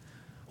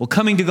 Well,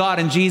 coming to God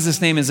in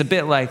Jesus' name is a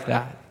bit like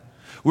that.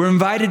 We're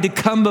invited to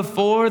come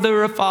before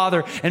the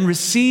Father and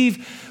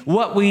receive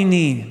what we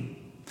need.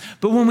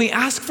 But when we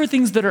ask for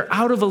things that are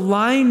out of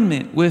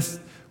alignment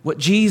with what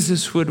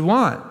Jesus would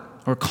want,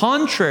 or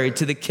contrary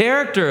to the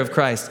character of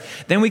Christ,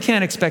 then we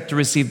can't expect to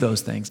receive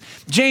those things.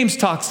 James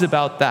talks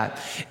about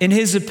that in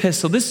his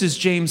epistle. This is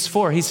James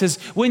 4. He says,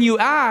 when you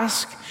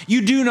ask,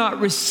 you do not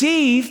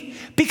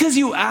receive because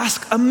you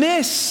ask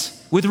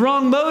amiss with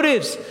wrong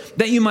motives,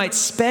 that you might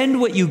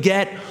spend what you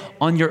get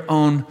on your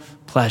own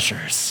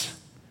pleasures.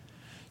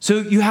 So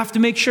you have to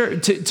make sure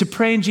to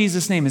pray in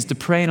Jesus' name is to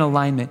pray in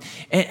alignment.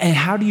 And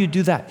how do you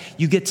do that?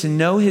 You get to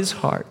know his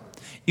heart.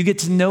 You get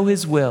to know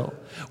his will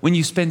when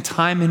you spend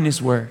time in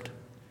his word.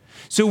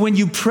 So when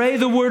you pray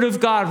the word of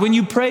God, when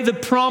you pray the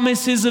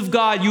promises of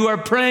God, you are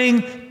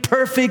praying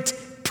perfect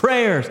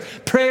prayers.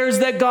 Prayers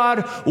that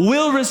God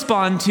will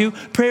respond to.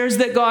 Prayers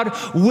that God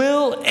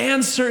will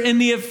answer in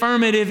the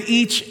affirmative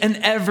each and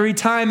every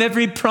time.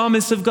 Every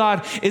promise of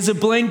God is a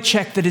blank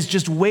check that is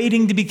just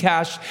waiting to be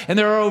cashed. And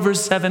there are over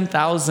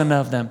 7,000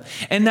 of them.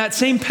 And that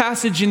same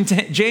passage in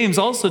James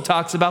also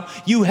talks about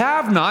you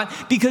have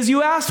not because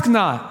you ask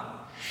not.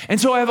 And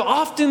so I've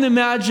often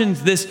imagined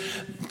this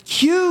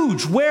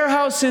huge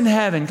warehouse in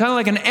heaven, kind of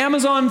like an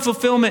Amazon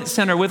fulfillment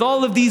center with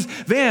all of these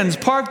vans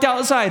parked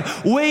outside,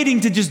 waiting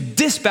to just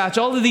dispatch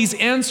all of these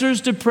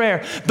answers to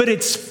prayer. But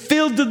it's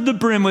filled to the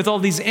brim with all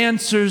these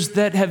answers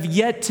that have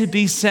yet to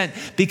be sent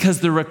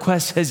because the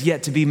request has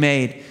yet to be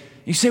made.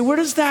 You say, where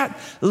does that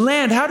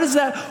land? How does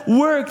that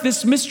work?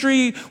 This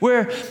mystery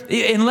where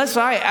unless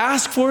I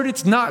ask for it,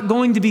 it's not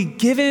going to be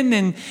given.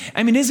 And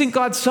I mean, isn't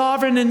God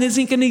sovereign? And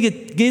isn't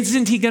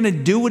he going to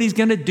do what he's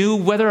going to do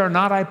whether or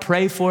not I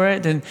pray for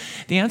it? And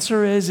the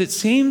answer is, it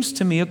seems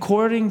to me,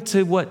 according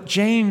to what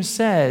James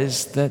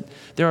says, that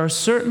there are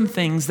certain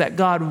things that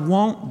God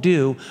won't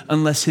do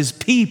unless his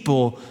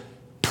people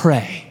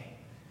pray.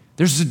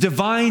 There's a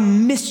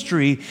divine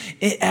mystery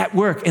at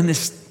work in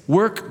this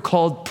work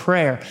called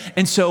prayer.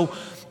 And so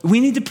we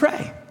need to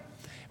pray.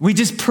 We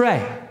just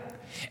pray.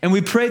 And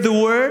we pray the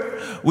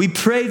word, we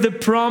pray the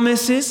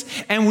promises,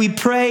 and we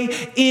pray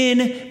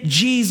in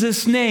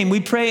Jesus' name. We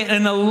pray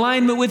in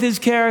alignment with his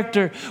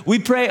character. We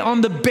pray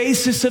on the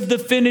basis of the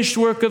finished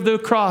work of the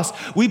cross.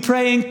 We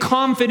pray in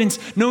confidence,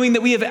 knowing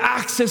that we have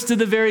access to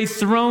the very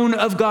throne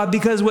of God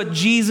because what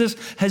Jesus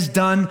has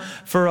done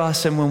for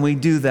us. And when we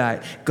do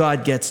that,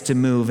 God gets to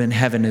move and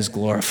heaven is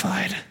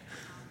glorified.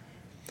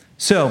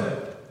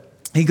 So,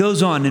 he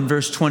goes on in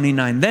verse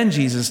 29. Then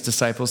Jesus'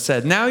 disciples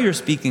said, now you're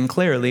speaking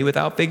clearly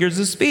without figures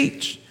of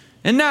speech.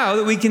 And now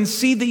that we can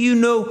see that you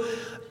know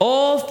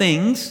all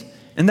things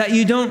and that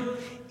you don't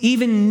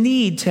even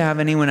need to have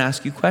anyone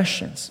ask you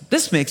questions,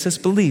 this makes us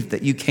believe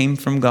that you came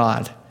from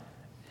God.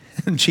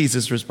 And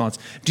Jesus' response,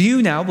 do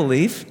you now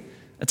believe?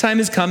 A time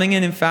is coming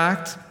and in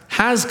fact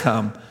has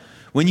come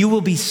when you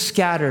will be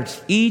scattered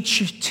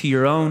each to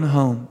your own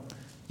home.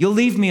 You'll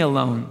leave me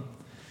alone,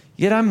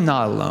 yet I'm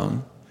not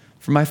alone.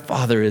 For my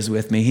Father is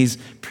with me. He's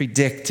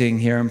predicting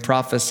here and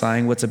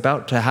prophesying what's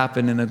about to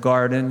happen in the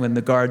garden when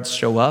the guards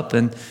show up.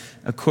 And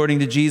according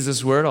to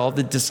Jesus' word, all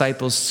the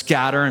disciples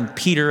scatter. And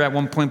Peter at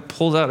one point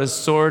pulls out his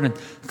sword and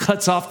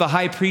cuts off the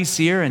high priest's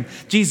ear. And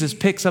Jesus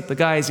picks up the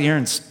guy's ear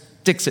and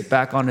sticks it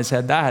back on his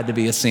head. That had to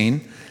be a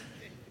scene.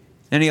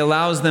 And he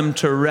allows them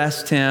to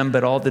arrest him,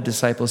 but all the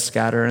disciples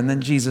scatter. And then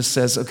Jesus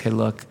says, okay,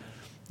 look,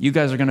 you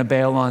guys are going to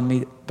bail on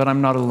me, but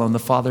I'm not alone. The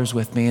Father's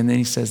with me. And then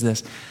he says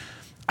this,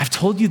 I've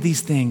told you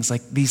these things,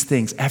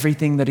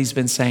 everything that he's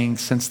been saying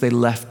since they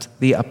left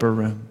the upper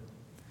room,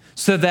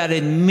 so that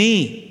in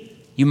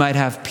me you might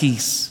have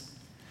peace.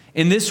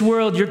 In this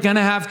world, you're going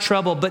to have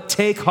trouble, but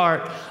take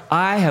heart.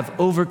 I have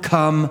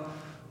overcome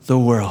the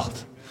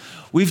world.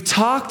 We've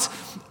talked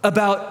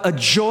about a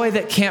joy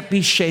that can't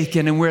be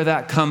shaken and where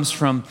that comes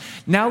from.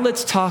 Now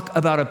let's talk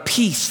about a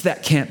peace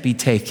that can't be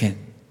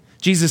taken.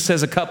 Jesus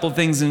says a couple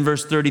things in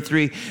verse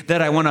 33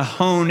 that I want to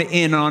hone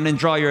in on and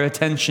draw your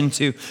attention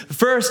to.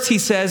 First, he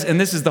says, and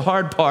this is the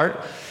hard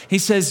part, he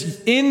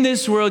says, in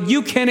this world,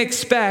 you can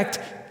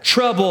expect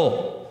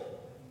trouble.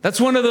 That's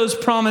one of those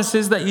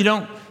promises that you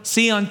don't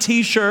see on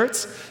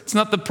t-shirts. It's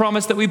not the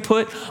promise that we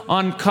put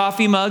on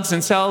coffee mugs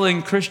and sell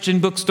in Christian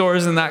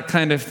bookstores and that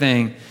kind of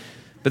thing.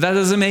 But that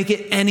doesn't make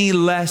it any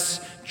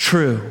less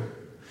true.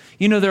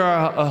 You know, there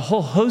are a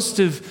whole host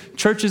of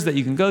churches that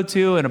you can go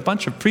to and a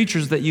bunch of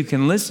preachers that you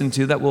can listen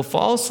to that will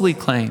falsely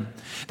claim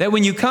that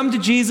when you come to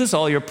Jesus,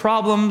 all your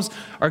problems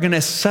are going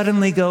to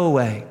suddenly go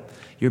away.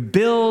 Your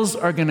bills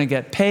are going to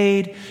get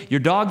paid.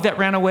 Your dog that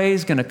ran away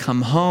is going to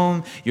come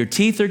home. Your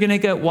teeth are going to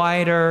get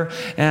whiter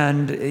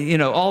and, you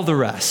know, all the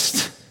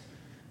rest.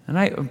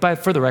 And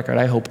for the record,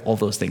 I hope all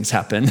those things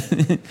happen.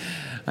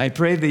 I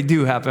pray they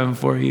do happen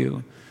for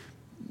you.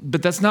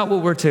 But that's not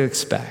what we're to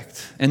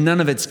expect. And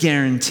none of it's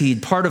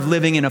guaranteed. Part of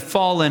living in a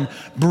fallen,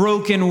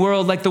 broken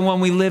world like the one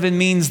we live in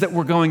means that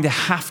we're going to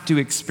have to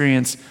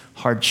experience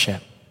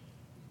hardship.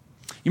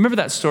 You remember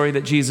that story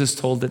that Jesus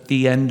told at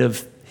the end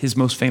of his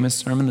most famous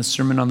sermon, the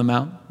Sermon on the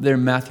Mount? There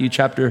in Matthew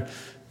chapter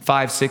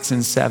 5, 6,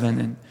 and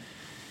 7.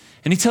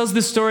 And he tells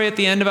this story at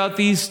the end about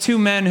these two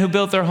men who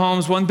built their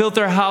homes. One built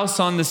their house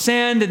on the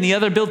sand and the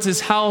other built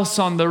his house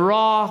on the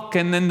rock.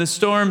 And then the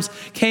storms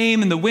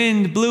came and the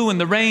wind blew and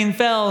the rain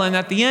fell. And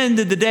at the end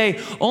of the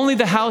day, only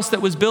the house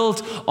that was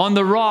built on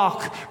the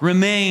rock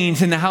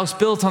remained. And the house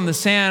built on the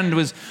sand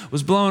was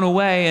blown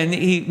away. And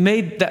he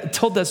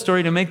told that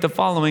story to make the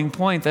following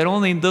point, that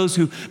only those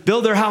who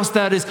build their house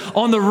that is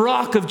on the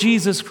rock of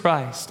Jesus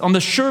Christ, on the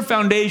sure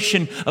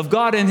foundation of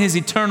God and his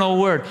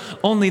eternal word,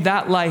 only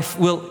that life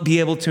will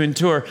be able to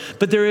endure.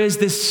 But there is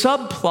this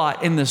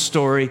subplot in the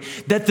story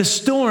that the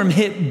storm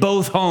hit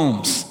both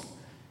homes.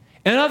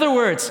 In other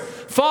words,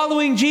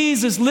 following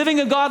Jesus, living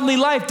a godly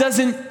life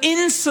doesn't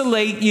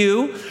insulate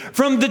you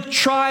from the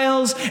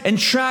trials and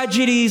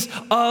tragedies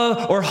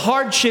or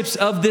hardships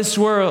of this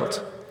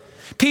world.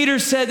 Peter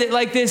said it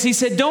like this. He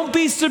said, don't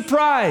be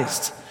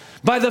surprised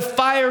by the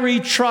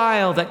fiery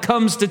trial that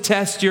comes to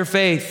test your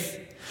faith.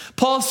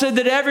 Paul said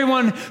that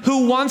everyone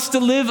who wants to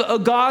live a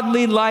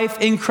godly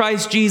life in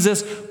Christ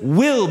Jesus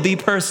will be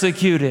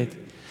persecuted.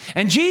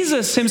 And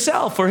Jesus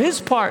himself, for his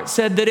part,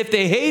 said that if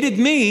they hated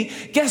me,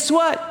 guess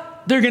what?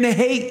 They're going to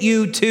hate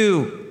you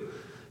too.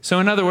 So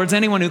in other words,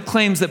 anyone who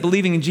claims that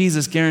believing in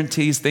Jesus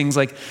guarantees things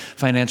like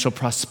financial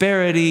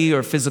prosperity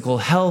or physical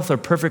health or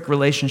perfect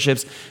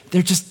relationships,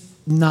 they're just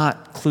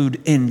not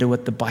clued into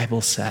what the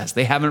Bible says.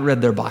 They haven't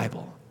read their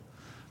Bible.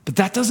 But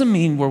that doesn't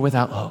mean we're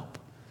without hope.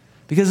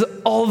 Because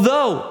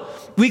although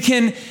we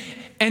can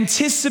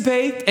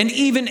anticipate and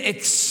even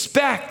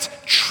expect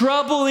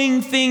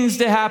troubling things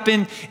to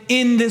happen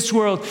in this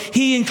world,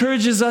 he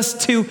encourages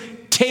us to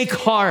take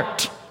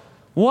heart.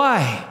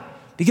 Why?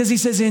 Because he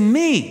says, in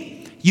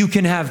me, you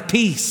can have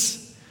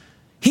peace.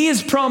 He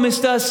has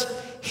promised us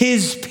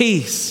his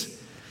peace.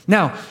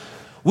 Now,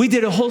 we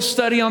did a whole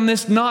study on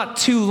this not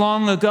too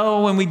long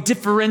ago when we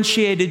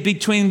differentiated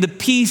between the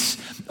peace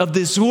of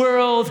this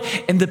world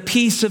and the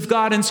peace of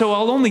God. And so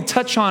I'll only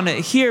touch on it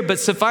here, but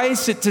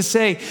suffice it to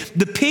say,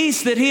 the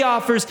peace that he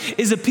offers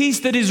is a peace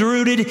that is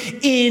rooted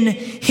in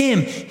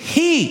him.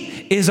 He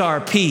is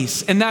our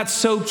peace. And that's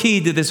so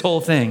key to this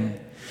whole thing.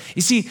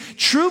 You see,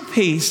 true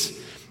peace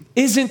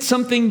isn't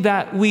something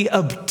that we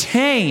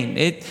obtain.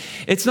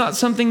 It's not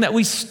something that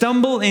we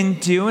stumble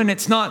into, and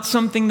it's not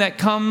something that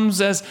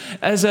comes as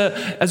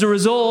a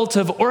result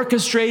of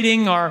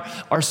orchestrating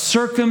our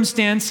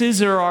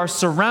circumstances or our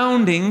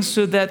surroundings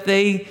so that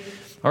they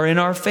are in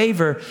our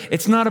favor.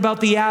 It's not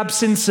about the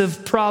absence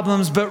of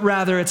problems, but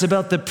rather it's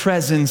about the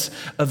presence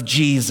of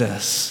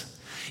Jesus.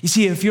 You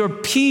see, if your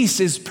peace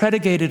is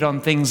predicated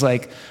on things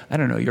like, I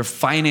don't know, your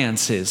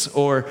finances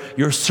or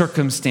your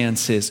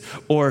circumstances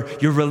or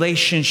your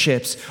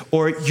relationships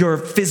or your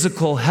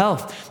physical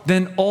health,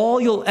 then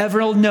all you'll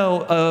ever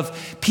know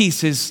of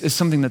peace is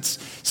something that's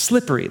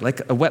slippery,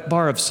 like a wet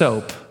bar of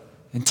soap,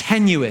 and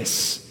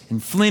tenuous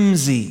and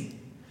flimsy.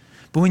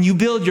 But when you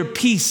build your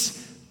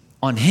peace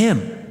on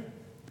him,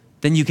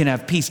 then you can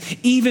have peace,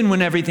 even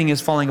when everything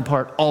is falling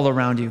apart all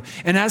around you.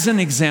 And as an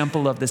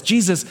example of this,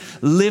 Jesus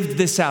lived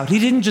this out. He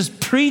didn't just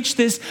preach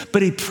this,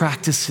 but he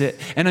practiced it.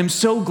 And I'm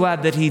so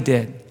glad that he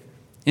did.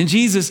 And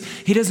Jesus,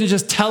 he doesn't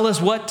just tell us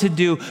what to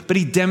do, but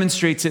he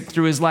demonstrates it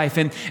through his life.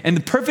 And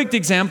the perfect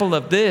example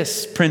of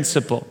this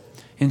principle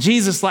in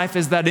Jesus' life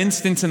is that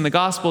instance in the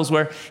Gospels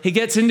where he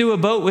gets into a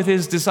boat with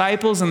his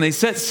disciples and they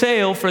set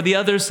sail for the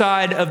other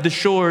side of the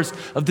shores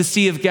of the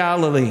Sea of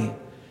Galilee.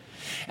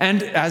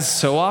 And as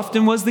so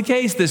often was the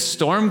case, this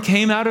storm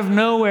came out of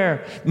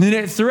nowhere. And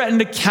it threatened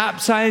to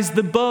capsize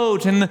the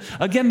boat. And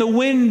again, the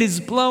wind is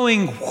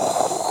blowing.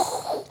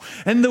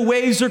 And the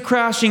waves are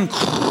crashing.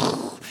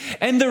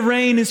 And the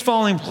rain is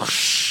falling.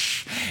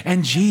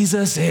 And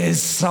Jesus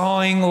is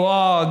sawing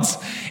logs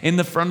in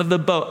the front of the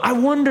boat. I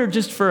wonder,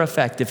 just for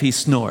effect, if he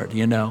snored,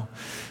 you know.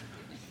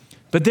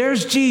 But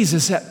there's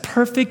Jesus at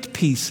perfect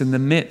peace in the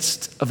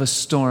midst of a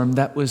storm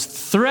that was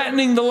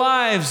threatening the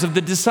lives of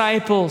the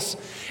disciples.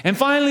 And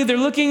finally, they're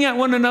looking at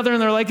one another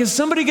and they're like, is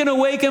somebody going to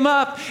wake him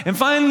up? And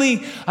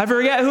finally, I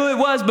forget who it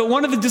was, but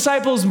one of the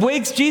disciples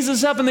wakes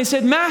Jesus up and they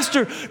said,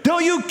 Master,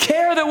 don't you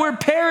care that we're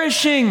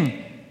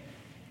perishing?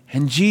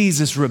 And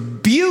Jesus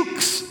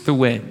rebukes the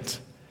wind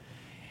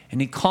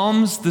and he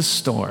calms the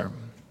storm.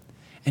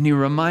 And he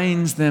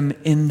reminds them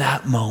in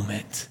that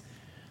moment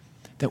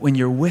that when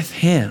you're with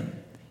him,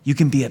 you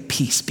can be at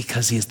peace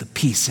because he is the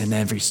peace in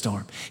every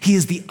storm. He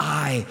is the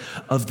eye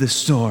of the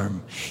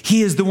storm.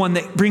 He is the one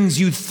that brings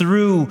you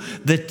through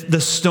the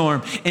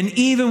storm. And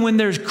even when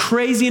there's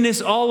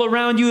craziness all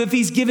around you, if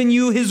he's given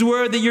you his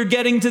word that you're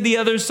getting to the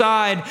other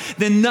side,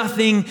 then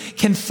nothing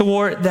can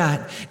thwart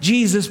that.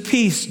 Jesus'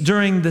 peace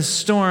during the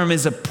storm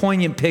is a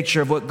poignant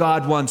picture of what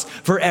God wants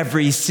for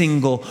every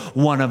single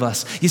one of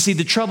us. You see,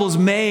 the troubles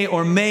may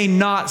or may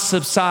not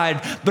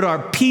subside, but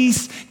our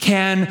peace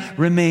can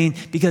remain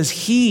because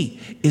he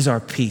is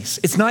our peace.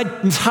 It's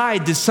not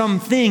tied to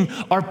something.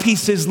 Our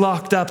peace is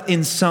locked up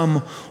in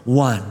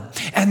someone.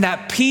 And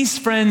that peace,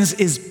 friends,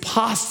 is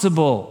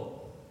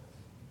possible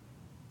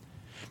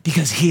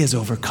because he has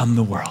overcome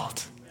the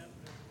world.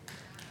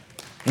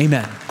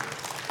 Amen.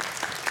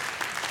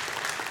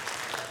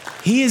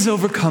 He has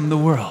overcome the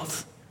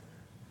world.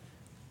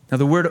 Now,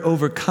 the word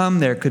overcome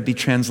there could be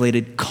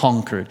translated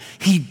conquered.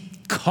 He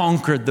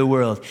conquered the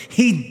world.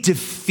 He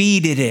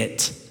defeated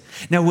it.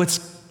 Now,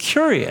 what's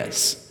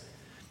curious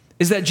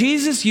is that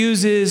Jesus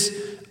uses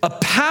a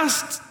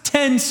past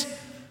tense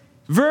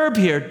verb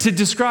here to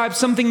describe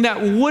something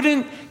that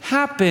wouldn't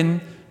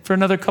happen for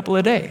another couple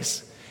of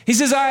days. He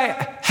says,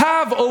 I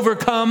have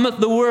overcome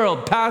the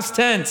world, past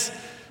tense.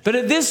 But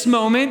at this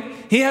moment,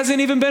 he hasn't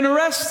even been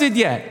arrested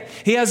yet.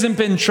 He hasn't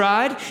been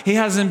tried. He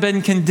hasn't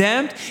been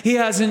condemned. He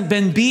hasn't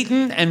been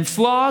beaten and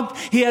flogged.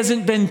 He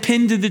hasn't been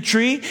pinned to the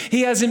tree.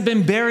 He hasn't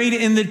been buried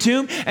in the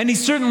tomb. And he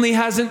certainly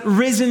hasn't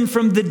risen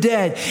from the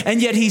dead.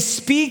 And yet he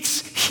speaks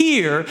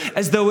here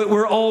as though it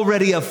were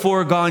already a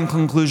foregone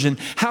conclusion.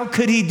 How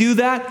could he do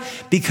that?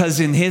 Because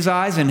in his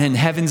eyes and in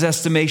heaven's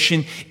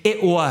estimation,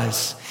 it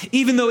was.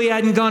 Even though he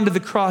hadn't gone to the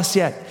cross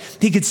yet,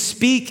 he could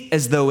speak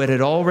as though it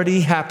had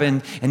already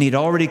happened and he'd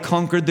already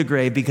conquered the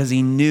grave because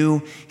he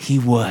knew he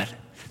would.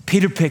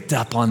 Peter picked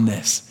up on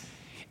this.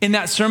 In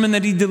that sermon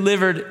that he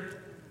delivered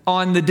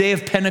on the day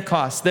of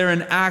Pentecost, there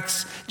in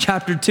Acts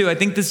chapter 2, I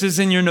think this is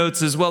in your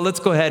notes as well. Let's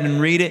go ahead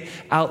and read it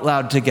out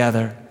loud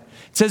together.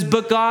 It says,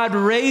 "But God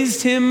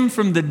raised him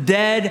from the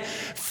dead,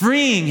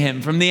 freeing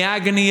him from the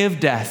agony of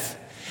death,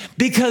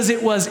 because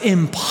it was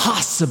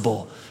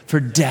impossible for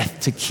death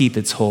to keep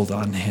its hold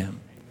on him."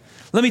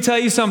 Let me tell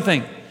you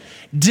something.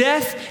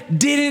 Death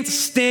didn't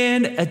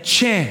stand a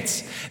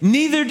chance.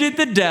 Neither did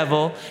the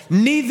devil,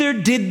 neither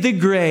did the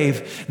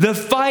grave. The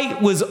fight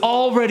was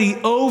already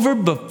over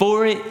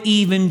before it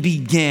even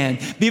began.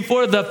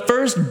 Before the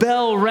first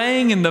bell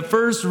rang in the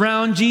first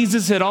round,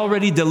 Jesus had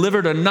already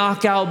delivered a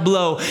knockout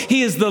blow.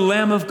 He is the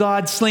Lamb of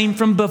God, slain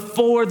from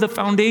before the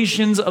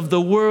foundations of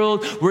the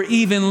world were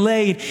even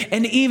laid.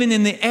 And even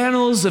in the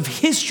annals of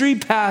history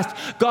past,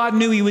 God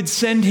knew he would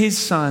send his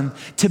son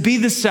to be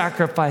the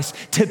sacrifice,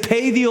 to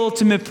pay the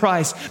ultimate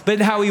price, but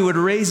how he would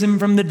raise him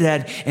from the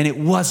dead. And it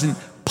wasn't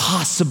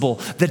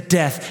possible that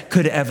death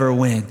could ever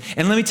win.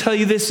 And let me tell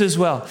you this as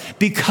well.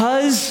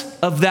 Because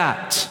of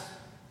that,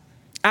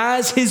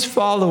 as his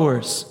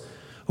followers,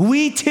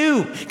 we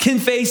too can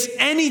face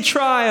any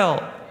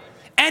trial,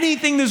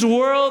 anything this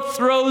world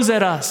throws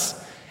at us,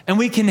 and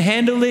we can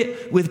handle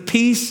it with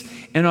peace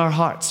in our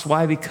hearts.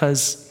 Why?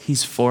 Because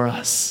he's for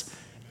us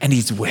and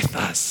he's with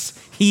us.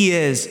 He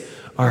is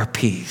our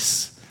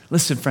peace.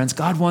 Listen, friends,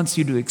 God wants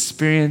you to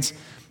experience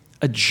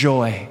a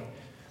joy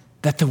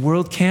that the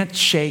world can't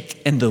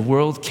shake and the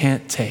world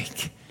can't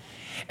take.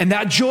 And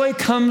that joy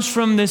comes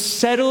from this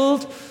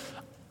settled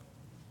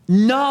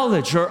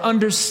knowledge or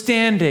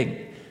understanding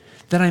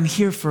that I'm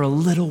here for a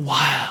little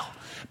while,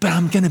 but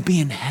I'm going to be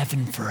in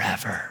heaven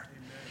forever.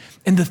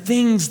 And the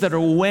things that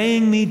are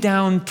weighing me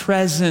down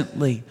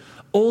presently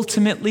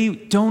ultimately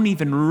don't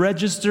even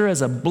register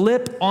as a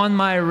blip on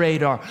my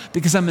radar,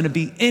 because I'm going to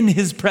be in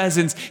his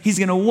presence. He's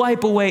going to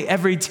wipe away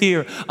every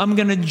tear. I'm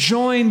going to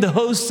join the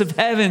hosts of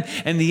heaven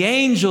and the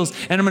angels,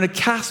 and I'm going to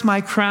cast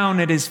my crown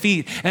at his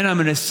feet, and I'm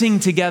going to sing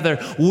together,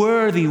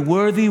 "Worthy,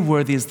 worthy,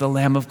 worthy is the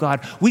Lamb of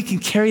God." We can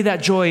carry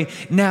that joy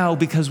now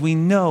because we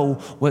know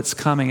what's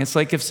coming. It's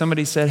like if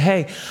somebody said,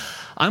 "Hey,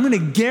 I'm going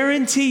to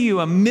guarantee you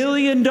 $1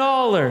 million,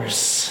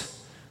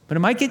 but it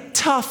might get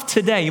tough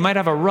today. You might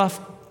have a rough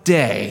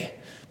day.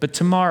 But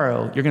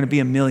tomorrow, you're going to be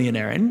a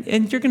millionaire,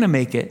 and you're going to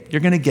make it.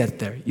 You're going to get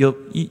there.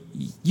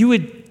 You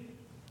would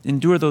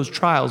endure those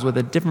trials with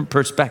a different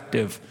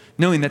perspective,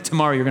 knowing that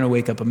tomorrow you're going to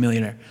wake up a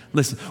millionaire.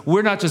 Listen,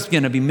 we're not just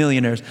going to be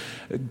millionaires.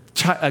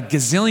 A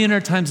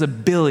gazillionaire times a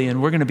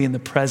billion, we're going to be in the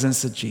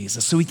presence of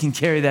Jesus, so we can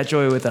carry that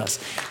joy with us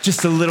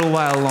just a little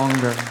while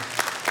longer.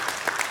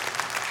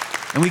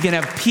 And we can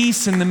have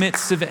peace in the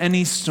midst of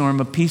any storm,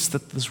 a peace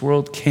that this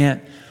world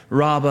can't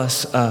rob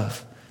us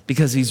of,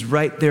 because he's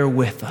right there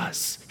with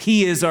us.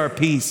 He is our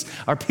peace.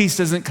 Our peace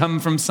doesn't come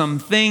from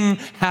something,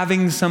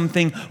 having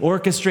something,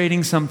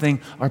 orchestrating something.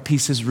 Our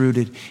peace is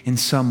rooted in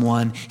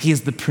someone. He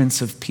is the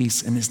Prince of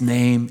Peace, and his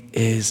name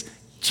is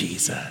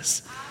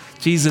Jesus.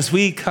 Jesus,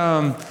 we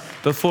come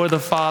before the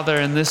Father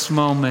in this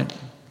moment,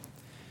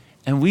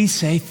 and we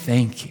say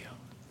thank you.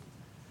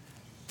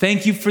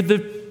 Thank you for the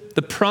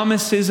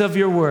promises of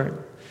your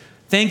word.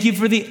 Thank you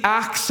for the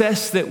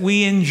access that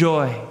we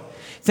enjoy.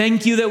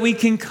 Thank you that we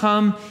can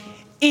come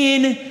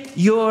in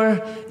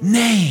your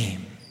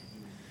name.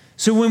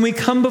 So when we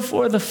come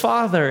before the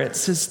Father,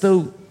 it's as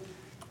though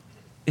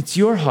it's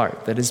your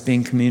heart that is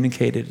being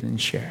communicated and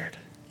shared.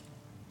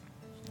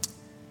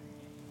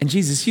 And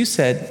Jesus, you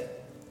said,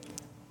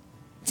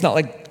 it's not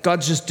like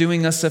God's just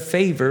doing us a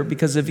favor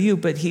because of you,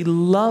 but he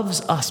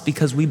loves us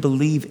because we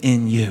believe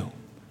in you.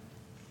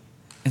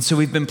 And so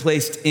we've been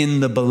placed in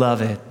the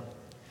beloved.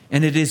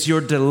 And it is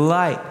your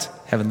delight,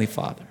 Heavenly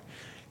Father,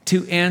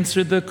 to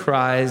answer the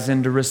cries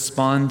and to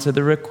respond to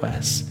the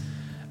requests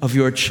of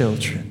your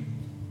children.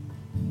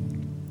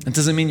 It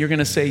doesn't mean you're going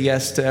to say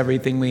yes to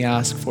everything we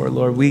ask for,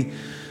 Lord.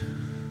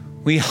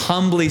 We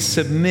humbly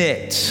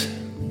submit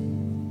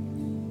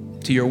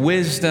to your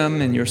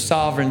wisdom and your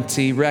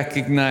sovereignty,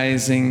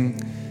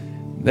 recognizing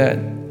that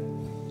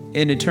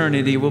in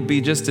eternity we'll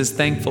be just as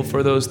thankful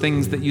for those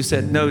things that you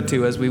said no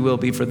to as we will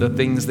be for the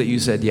things that you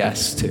said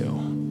yes to.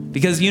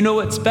 Because you know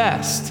what's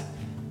best.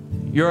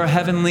 You're a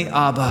heavenly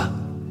Abba.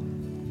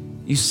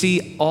 You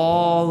see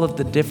all of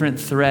the different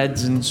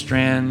threads and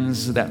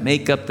strands that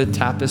make up the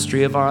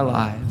tapestry of our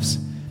lives.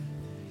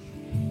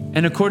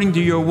 And according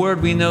to your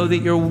word, we know that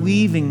you're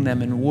weaving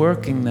them and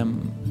working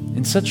them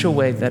in such a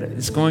way that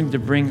it's going to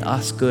bring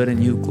us good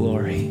and you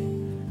glory.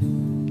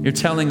 You're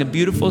telling a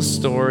beautiful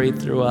story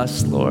through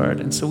us,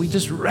 Lord. And so we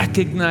just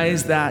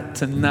recognize that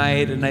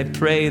tonight. And I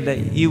pray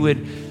that you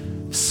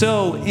would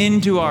sow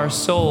into our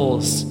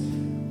souls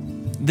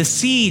the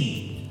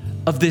seed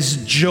of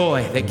this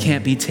joy that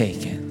can't be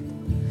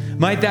taken.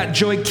 Might that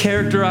joy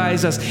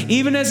characterize us,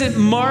 even as it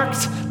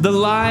marked the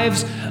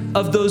lives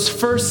of those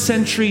first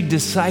century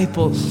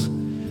disciples.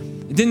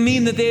 It didn't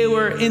mean that they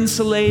were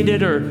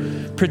insulated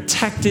or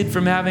protected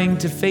from having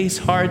to face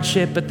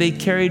hardship, but they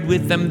carried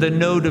with them the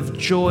note of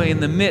joy in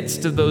the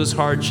midst of those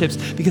hardships,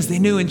 because they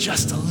knew in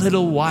just a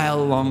little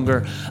while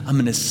longer, I'm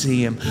going to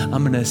see him.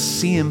 I'm going to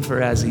see him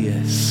for as he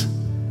is.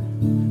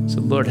 So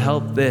Lord,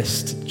 help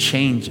this to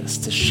change us,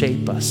 to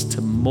shape us,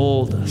 to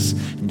mold us,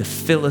 and to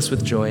fill us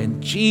with joy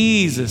in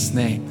Jesus'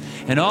 name.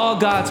 And all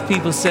God's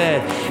people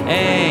said,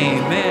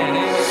 amen.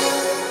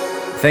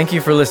 Thank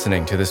you for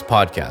listening to this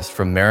podcast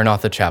from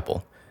Maranatha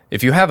Chapel.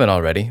 If you haven't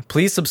already,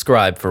 please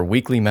subscribe for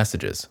weekly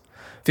messages.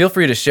 Feel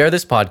free to share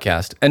this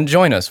podcast and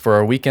join us for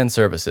our weekend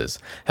services,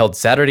 held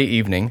Saturday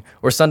evening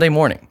or Sunday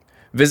morning.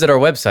 Visit our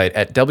website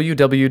at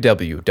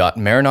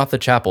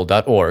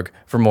www.maranathachapel.org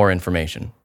for more information.